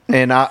disagree.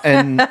 And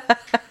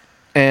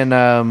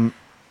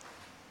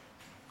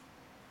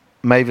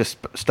Mavis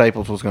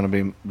Staples was going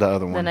to be the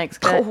other one. The next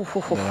cut.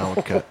 that I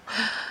would cut.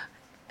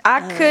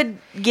 I could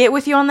get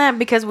with you on that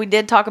because we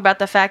did talk about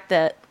the fact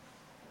that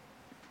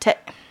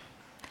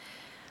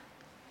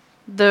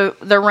the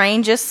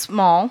range is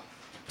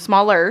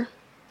smaller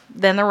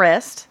than the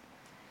rest.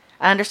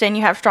 I understand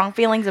you have strong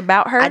feelings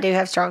about her. I do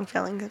have strong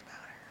feelings about her.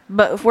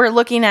 But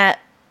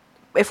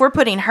if we're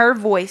putting her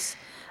voice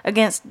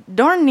against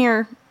darn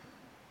near,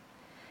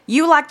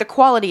 you like the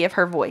quality of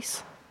her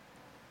voice.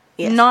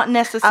 Yes. Not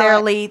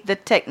necessarily the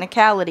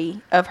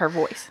technicality of her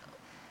voice.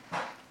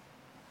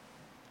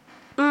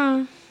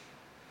 Well,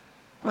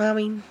 I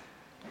mean,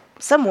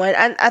 somewhat.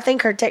 I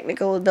think her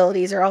technical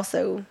abilities are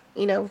also,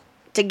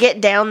 to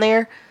get down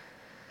there.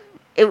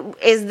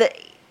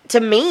 To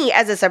me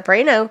as a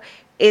soprano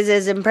is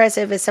as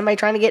impressive as somebody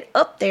trying to get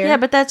up there. Yeah,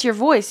 but that's your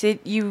voice.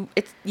 You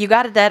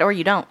got it that or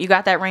you don't. You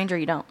got that range or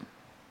you don't.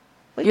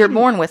 You're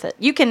born with it.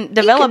 You can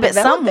develop it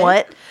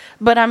somewhat,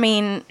 but I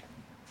mean,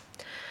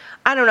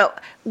 I don't know.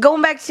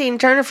 Going back to Tina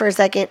Turner for a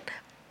second,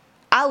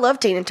 I love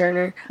Tina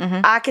Turner.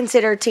 Mm-hmm. I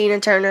consider Tina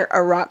Turner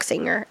a rock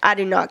singer. I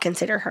do not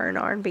consider her an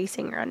R&B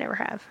singer. I never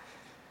have.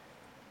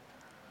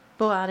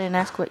 well, I didn't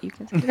ask what you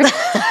consider.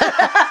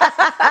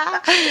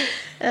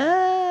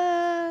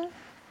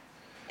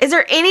 Is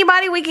there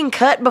anybody we can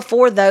cut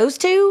before those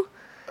two?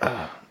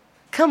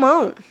 Come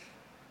on.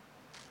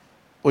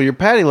 Well, your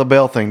Patti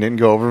LaBelle thing didn't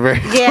go over very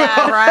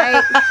Yeah,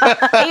 right.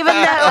 Even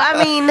though,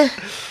 I mean,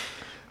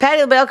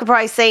 Patti LaBelle could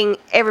probably sing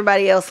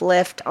everybody else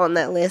left on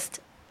that list.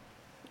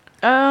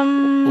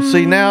 Well,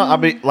 see, now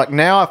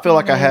I feel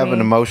like I have an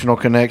emotional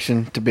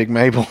connection to Big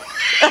Mabel.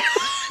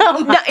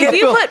 No, If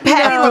you put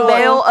Patti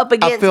LaBelle up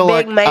against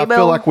Big Mabel, I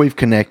feel like we've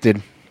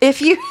connected.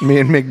 If you Me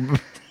and Big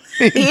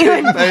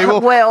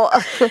Mabel. well,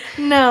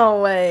 no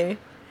way.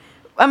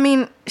 I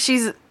mean,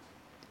 she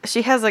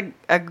has a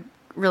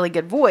really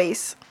good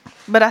voice,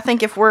 but I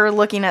think if we're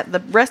looking at the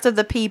rest of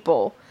the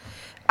people,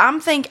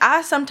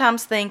 I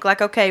sometimes think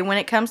like, okay, when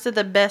it comes to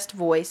the best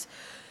voice,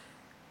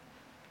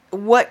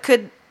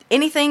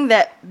 anything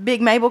that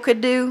Big Mabel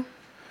could do,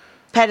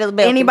 Patti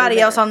LaBelle. anybody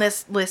else on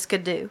this list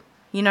could do.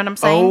 You know what I'm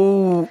saying?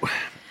 Oh,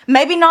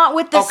 Maybe not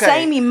with the Okay.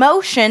 same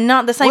emotion,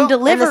 not the same Well, and the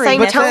delivery. same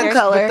tone necessarily.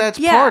 color. but that's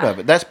Yeah. part of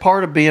it. That's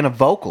part of being a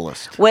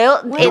vocalist.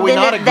 Well, Do we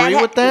not agree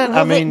with that?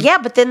 I mean- yeah,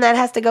 but then that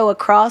has to go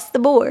across the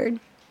board.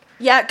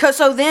 Yeah,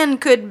 so then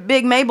could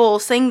Big Mabel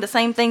sing the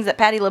same things that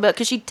Patti LaBelle?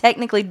 Could she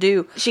technically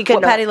do She could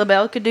what not. Patti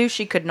LaBelle could do?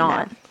 She could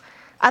not.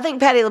 I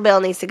think Patti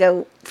LaBelle needs to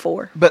go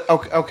 4. But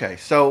okay.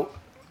 So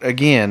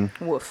again,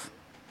 Woof.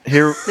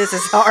 here This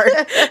is hard.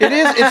 it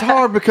is. It's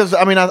hard because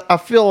I mean I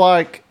feel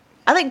like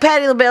I think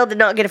Patti LaBelle did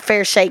not get a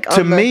fair shake on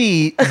to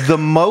me the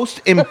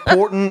most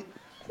important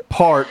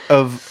part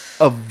of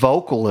a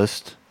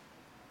vocalist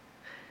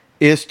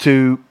is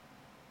to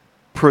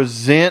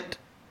present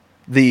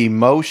the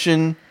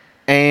emotion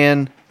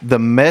and the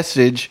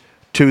message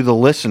to the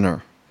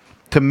listener.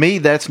 To me,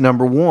 that's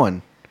number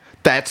one.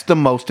 That's the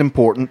most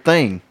important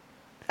thing.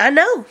 I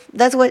know.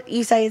 That's what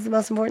you say is the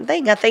most important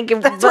thing. I think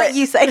That's what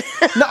you say.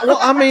 No, well,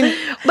 I mean,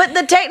 But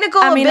the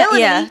technical I mean,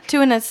 ability, yeah,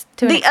 to an the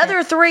extent.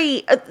 other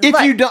 3,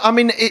 if you don't, I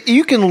mean,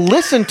 you can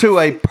listen to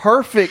a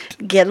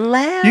perfect. getting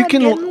loud. You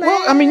can, getting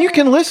well, I mean, you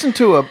can listen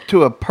to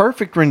a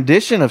perfect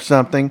rendition of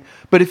something,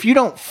 but if you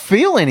don't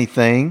feel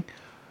anything,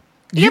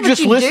 you yeah, but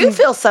just you listen. do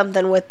feel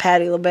something with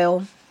Patti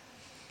LaBelle.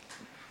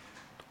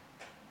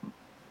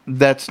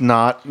 That's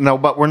not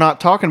but we're not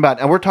talking about,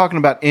 and we're talking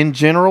about in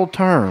general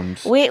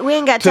terms. We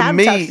ain't got to time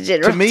me, to talk to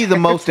general to me, the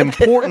terms. most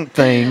important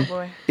thing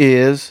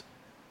is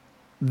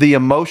the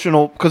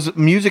emotional, because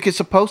music is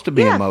supposed to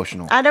be Yeah,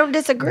 emotional. I don't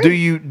disagree.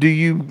 Do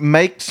you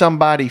make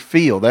somebody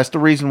feel? That's the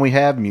reason we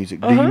have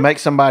music. Do you make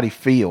somebody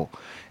feel?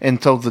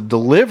 And so the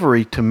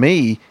delivery to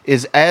me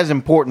is as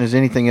important as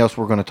anything else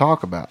we're going to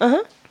talk about.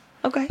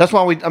 Okay. That's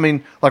why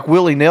like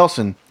Willie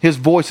Nelson, his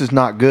voice is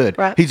not good.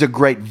 Right. He's a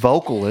great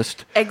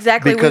vocalist.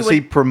 Exactly, we Because he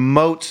would-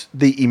 promotes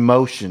the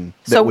emotion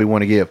that So- we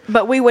want to give.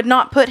 But we would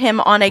not put him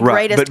on a Right.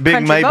 greatest But Big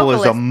country Mabel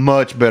vocalist. is a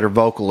much better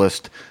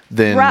vocalist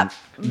than Right,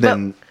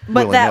 than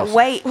but Willie that Nelson.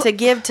 weight to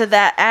give to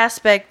that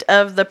aspect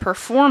of the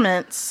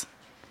performance,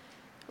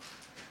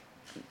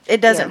 it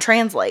doesn't Yeah. Mm-hmm.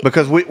 translate.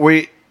 Because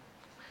we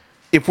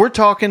if we're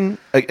talking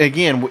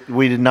again,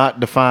 we did not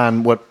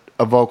define what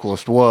a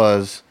vocalist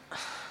was.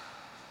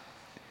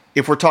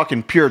 If we're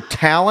talking pure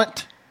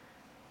talent,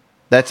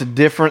 that's a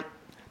different.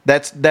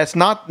 That's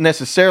not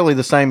necessarily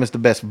the same as the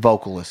best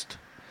vocalist.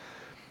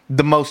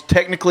 The most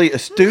technically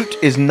astute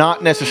is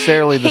not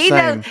necessarily the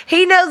same.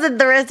 He knows that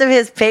the rest of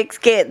his picks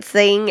can't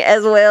sing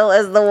as well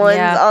as the ones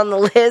Yeah. on the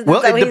list.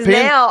 Well, so it he's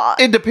depends. now.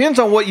 It depends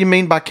on what you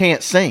mean by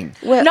can't sing.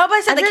 Well,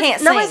 Nobody said they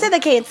can't Nobody sing. said they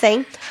can't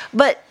sing,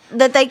 but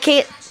that they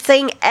can't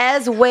sing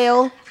as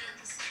well.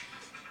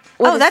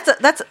 Oh, that's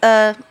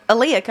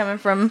Aaliyah coming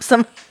from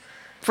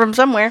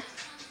somewhere.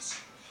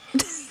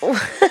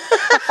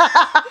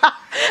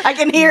 I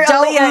can hear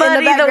Don't Aaliyah in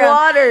muddy the the background.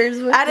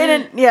 waters. I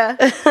didn't.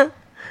 Yeah.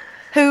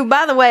 Who,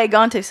 by the way,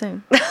 gone too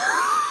soon.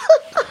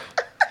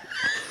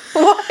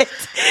 What?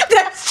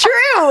 That's true.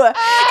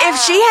 If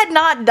she had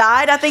not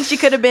died, I think she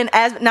could have been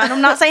as. Now,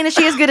 I'm not saying that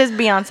she is good as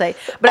Beyonce,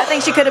 but I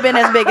think she could have been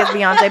as big as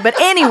Beyonce. But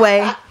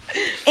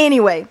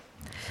anyway.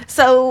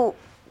 So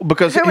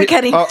Because Who are we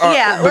cutting?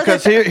 Yeah,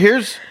 Because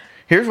here's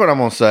what I'm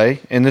gonna say,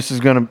 and this is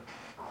gonna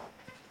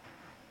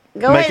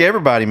Go make ahead.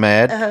 everybody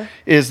mad,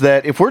 is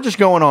that if we're just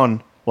going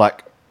on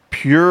like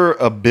pure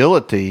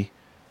ability,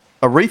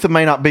 Aretha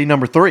may not be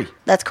number 3.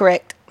 That's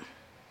correct.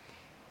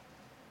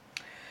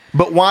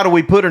 But why do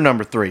we put her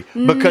number 3?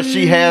 Because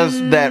she has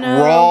that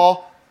raw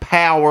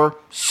power,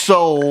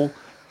 soul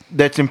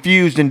that's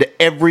infused into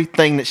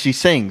everything that she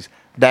sings.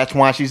 That's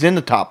why she's in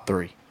the top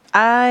 3.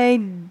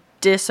 I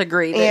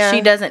disagree that Yeah.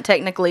 she doesn't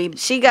technically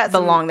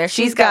belong there.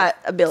 She's got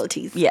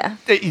abilities. yeah.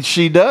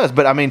 She does,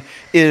 but I mean,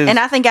 And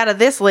I think out of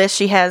this list,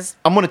 she has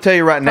I'm going to tell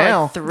you right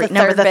now, the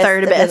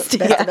third best.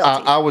 Yeah. ability.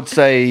 I would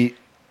say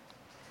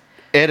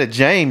Etta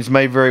James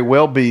may very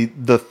well be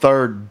the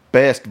third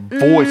best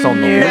voice on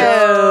the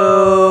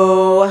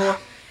list.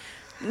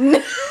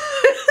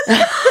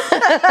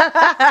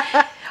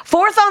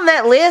 Fourth on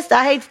that list,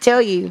 I hate to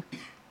tell you,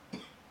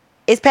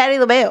 is Patti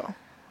LaBelle.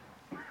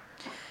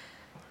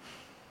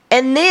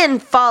 And then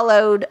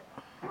followed,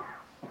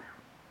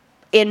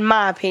 in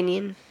my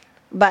opinion,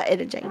 by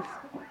Etta James.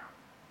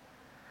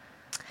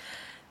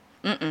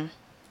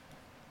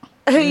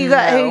 Who you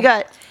got? Who No. you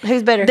got?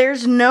 Who's better?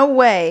 There's no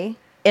way,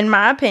 in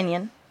my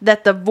opinion,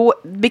 that the voice,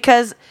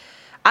 because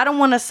I don't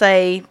want to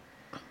say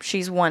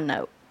she's one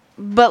note,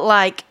 but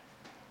like,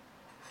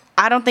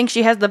 I don't think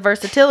she has the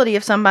versatility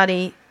of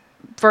somebody,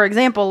 for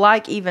example,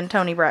 like even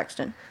Toni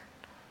Braxton.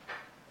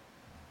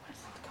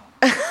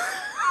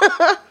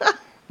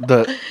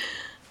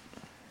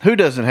 Who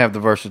doesn't have the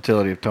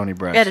versatility of Toni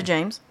Braxton? Etta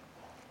James.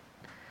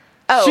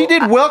 Oh, She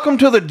did Welcome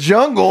to the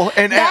Jungle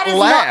and That At is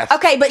Last. not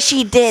okay, but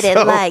she did it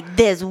So- like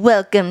this.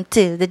 Welcome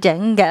to the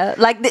jungle.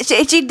 Like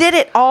she did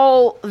it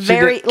all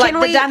very did- like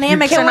the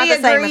dynamics are not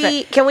the same as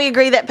it. Can we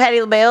agree that Patti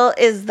LaBelle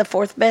is the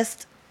fourth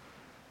best?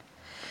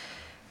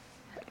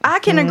 I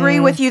can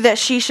agree with you that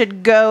she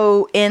should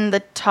go in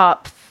the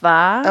top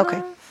 5. Okay.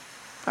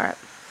 All right.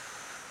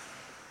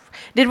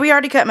 Did we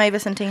already cut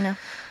Mavis and Tina?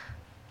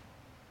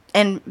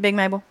 And Big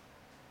Mabel?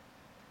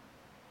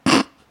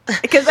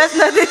 Because that's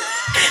not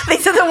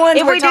these are the ones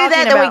If we're we do talking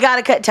that, then about. we got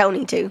to cut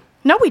Tony too.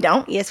 No, we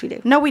don't. Yes, we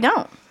do. No, we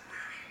don't.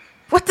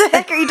 What the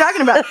heck are you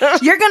talking about?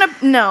 You're gonna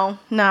no,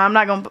 I'm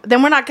not gonna.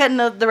 Then we're not cutting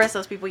the rest of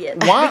those people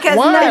yet. Why Because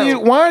are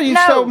you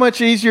No. so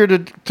much easier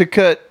to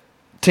cut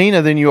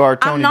Tina than you are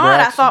Toni I'm not.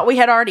 Braxton? I thought we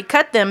had already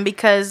cut them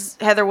because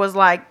Heather was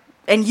like,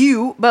 and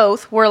you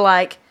both were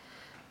like,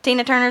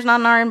 Tina Turner's not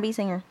an R&B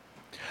singer.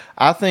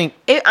 I think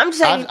I'm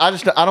saying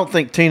I don't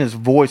think Tina's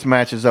voice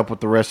matches up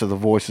with the rest of the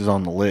voices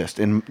on the list,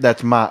 and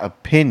that's my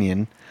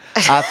opinion.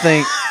 I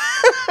think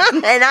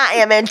and I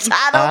am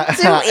entitled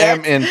to I it.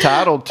 am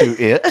entitled to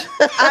it.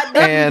 I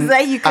didn't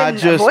say you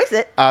couldn't voice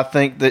it. I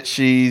think that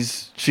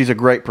she's a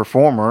great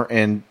performer,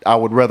 and I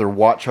would rather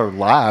watch her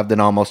live than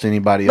almost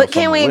anybody else. But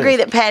can on we the agree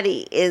list. that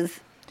Patty is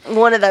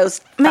one of those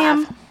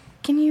Ma'am, five?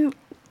 can you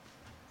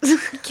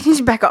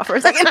just back off for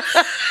a second?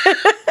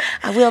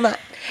 I will not.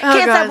 Oh,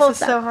 Can't God, stop, won't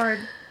this is stop. so hard.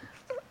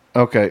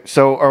 Okay,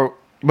 so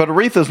but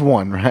Aretha's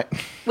one, right?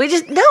 We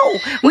just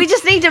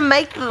need to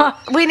make.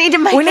 We need to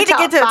make. We need to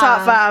get to the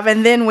top 5,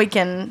 and then we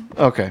can.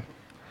 Okay,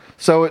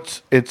 so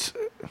it's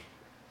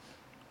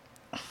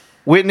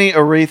Whitney,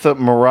 Aretha,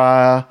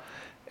 Mariah,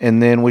 and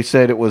then we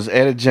said it was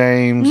Etta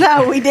James.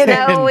 No, we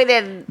didn't. No, we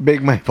didn't.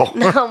 Big Mabel.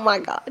 Oh my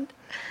God.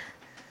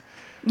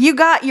 You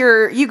got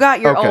your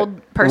Okay,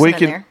 old person we in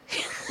can- there.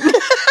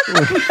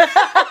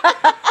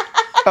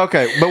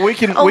 Okay, but we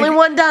can Only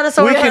one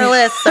dinosaur we on can- our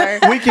list, sir.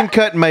 We can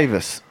cut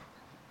Mavis.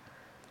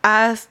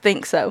 I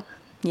think so.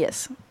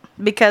 Yes,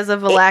 because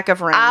of a lack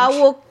of range. I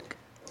will.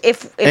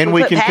 If And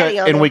we we put can Patty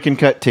cut on there. we can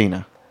cut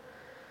Tina.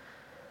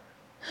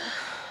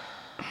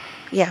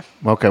 Yeah,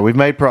 Okay, we've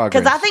made progress.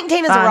 because I think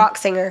Tina's Fine. a rock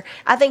singer.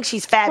 I think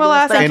she's fabulous. Well,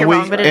 I but think and you're we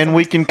wrong, but it and isn't.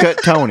 we can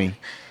cut Tony.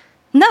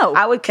 No,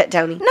 I would cut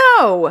Tony.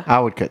 no, I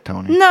would cut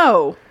Tony.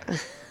 no.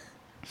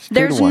 It's 2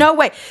 There's to 1. no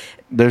way.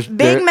 There's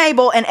Big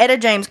Mabel and Etta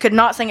James could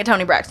not sing a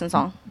Toni Braxton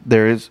song.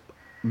 There is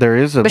a But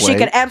way. she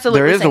could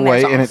absolutely There is a sing their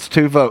way, songs. and it's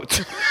 2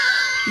 votes.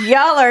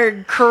 Y'all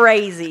are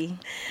crazy.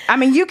 I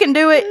mean, you can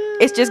do it.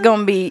 It's just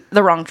going to be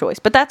the wrong choice,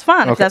 but that's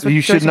fine. If Okay, that's what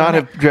you choice should not wanna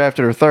have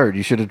drafted her third.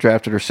 You should have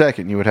drafted her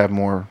second. You would have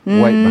more weight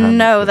behind make.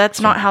 No, that.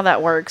 that's not how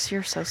that works.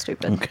 You're so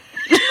stupid.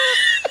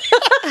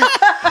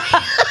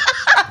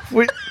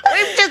 We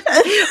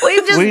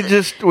We've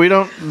just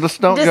don't let's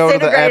don't go to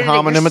the ad Disintegrated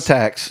hominem your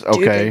attacks.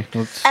 Okay,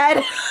 let's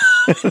Ed-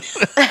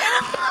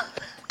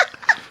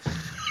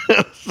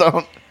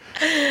 don't.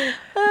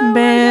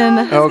 Ben,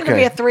 It's gonna be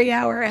Okay. a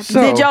 3-hour episode.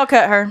 So, did y'all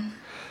cut her?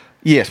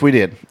 Yes, we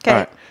did. 'Kay. All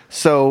right.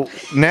 So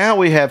now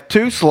we have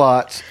 2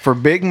 slots for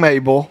Big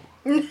Mabel,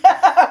 Patty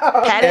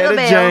Etta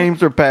LaBelle.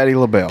 James, or Patti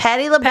LaBelle.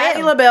 Patty LaBelle.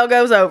 Patti LaBelle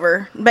goes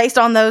over based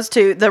on those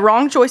 2. The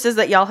wrong choices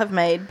that y'all have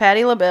made.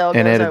 Patti LaBelle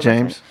And goes Etta over.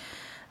 James.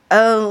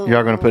 Oh,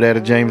 Y'all going to put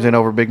Etta James in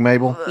over Big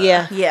Mabel?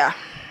 Yeah. yeah.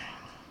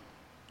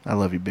 I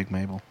love you, Big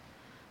Mabel.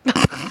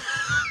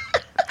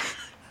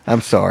 I'm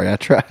sorry, I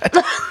tried.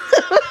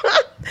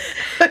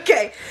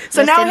 Okay,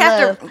 so Just now in we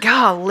have love. to.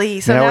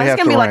 Golly, so Now now, we it's have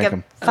gonna to be like rank a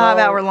 'em.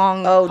 5-hour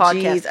long Oh,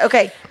 podcast. jeez.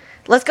 Okay.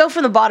 Let's go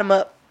from the bottom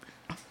up.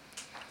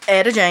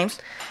 Etta James.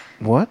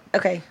 What?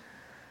 Okay.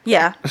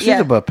 Yeah. She's Yeah.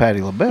 above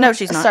Patti LaBelle. No,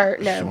 she's not. Sir,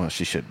 no. Well,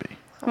 she should be.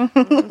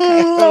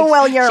 Oh,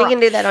 well, you're She right. can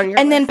do that on your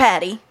And then list.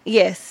 Patty.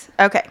 Yes.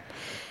 Okay.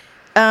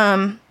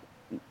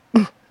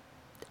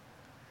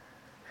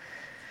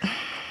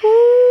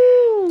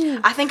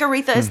 I think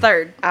Aretha is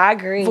third. I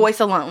agree. Voice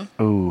alone.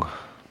 Ooh.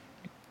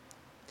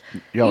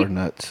 Y'all are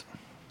nuts.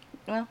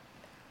 Well,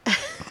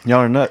 Y'all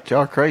are nuts. Y'all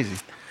are crazy.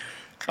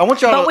 I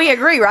want y'all but to. we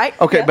agree, right?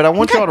 Okay, but I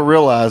want y'all to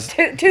realize.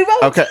 2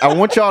 votes. Okay, I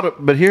want y'all to.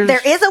 But here's.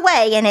 There is a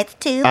way, and it's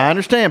 2. I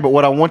understand, but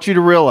what I want you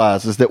to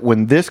realize is that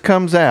when this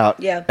comes out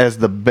Yeah. as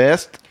the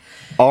best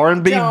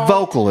R&B Don't-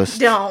 vocalist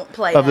don't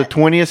play of the that.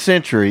 20th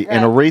century,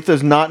 and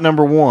Aretha's not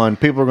number 1,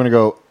 people are going to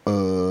go,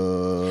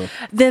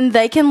 Then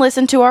they can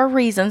listen to our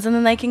reasons, and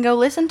then they can go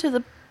listen to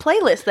the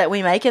playlist that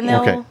we make, and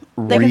they'll okay,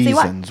 they can see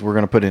why. reasons. We're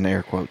going to put in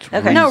air quotes.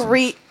 Okay. No,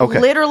 Reasons. Okay.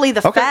 literally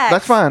the Okay, facts.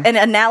 that's fine. An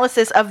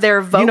analysis of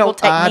their vocal You know,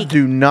 I technique.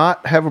 do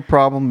not have a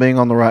problem being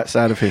on the right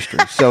side of history,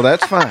 so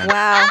that's fine.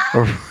 Wow.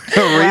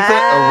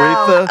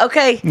 Aretha,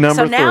 Okay. number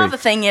So now 3. the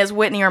thing is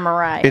Whitney or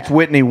Mariah. It's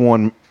Whitney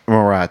 1,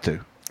 Mariah 2.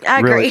 I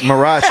agree. Really,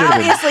 Mariah should have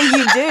Obviously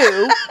you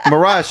do. been.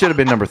 Mariah should have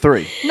been number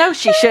 3. No,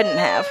 she shouldn't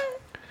have.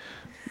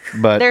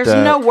 But There's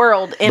no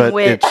world in but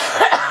which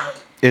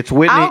it's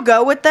Whitney. I'll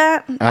go with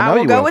that. I know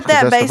will you go will, with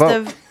 'cause that that's the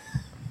based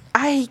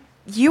vote. of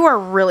you are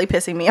really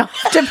pissing me off,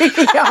 to be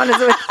honest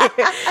with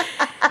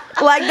you.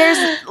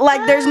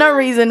 there's no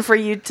reason for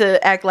you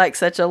to act like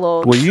such a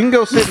little. Well, you can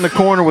go sit in the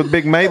corner with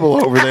Big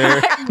Mabel over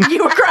there.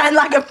 You were crying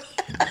like a.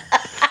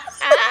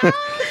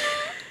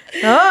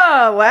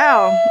 Oh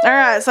wow! All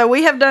right, so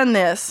we have done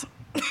this.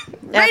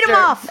 Read them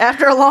off.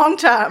 After a long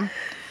time.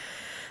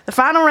 The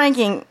final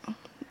ranking: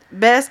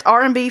 best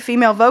R&B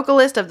female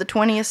vocalist of the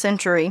 20th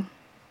century.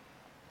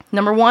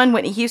 Number 1,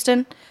 Whitney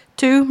Houston.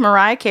 2,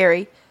 Mariah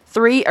Carey.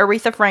 3,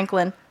 Aretha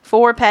Franklin.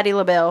 4, Patti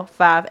LaBelle.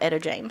 5, Etta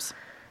James.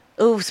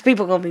 Ooh, some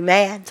people gonna be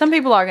mad, Some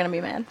people are going to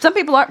be mad. Some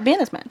people aren't being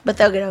as mad. but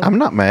they'll get over. I'm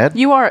not mad.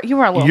 You are a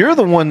little. You're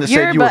the one that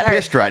You're said you were butthurt.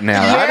 pissed right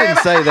now. I didn't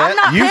say that. I'm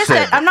not You pissed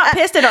said I'm not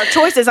pissed at our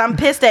choices. I'm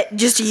pissed at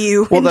just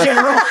you in that-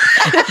 general.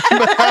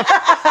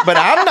 but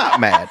I'm not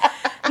mad.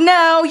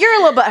 No, you're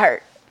a little butthurt.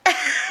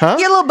 Huh?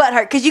 You're a little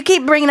butthurt because you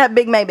keep bringing up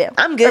Big Mabel.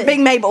 I'm good. Or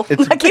Big Mabel.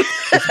 It's- I keep-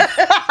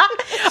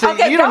 See,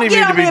 okay, you don't don't even get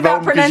need to on me be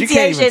about voting because you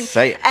can't even pronunciation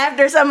say it.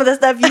 after some of the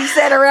stuff you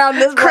said around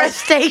this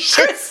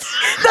Crustaceans.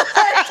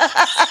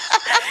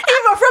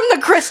 You were from the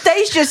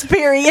Cretaceous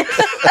period.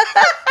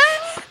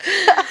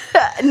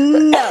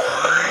 No.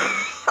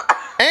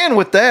 And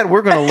with that,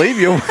 we're going to leave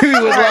you. We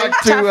would like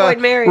Typhoid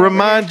to Mary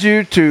remind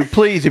you to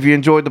please, if you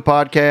enjoyed the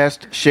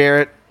podcast,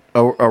 share it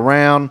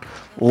around,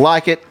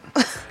 like it,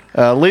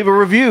 leave a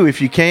review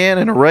if you can,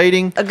 and a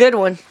rating. A good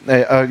one.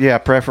 Yeah,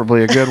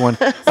 preferably a good one.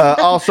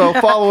 Also,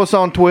 follow us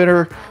on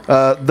Twitter,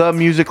 The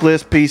Music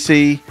List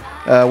PC.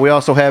 We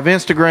also have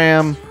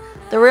Instagram.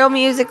 The Real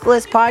Music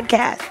List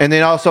podcast. And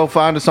then also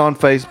find us on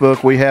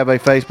Facebook. We have a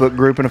Facebook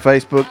group and a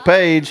Facebook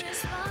page.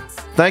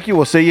 Thank you.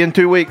 We'll see you in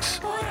 2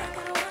 weeks.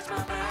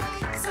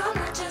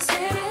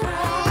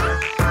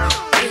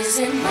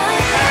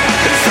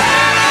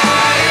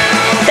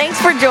 Thanks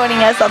for joining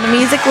us on the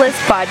Music List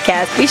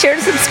podcast. Be sure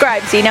to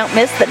subscribe so you don't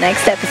miss the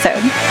next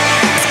episode.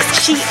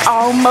 She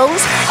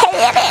almost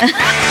had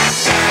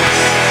it.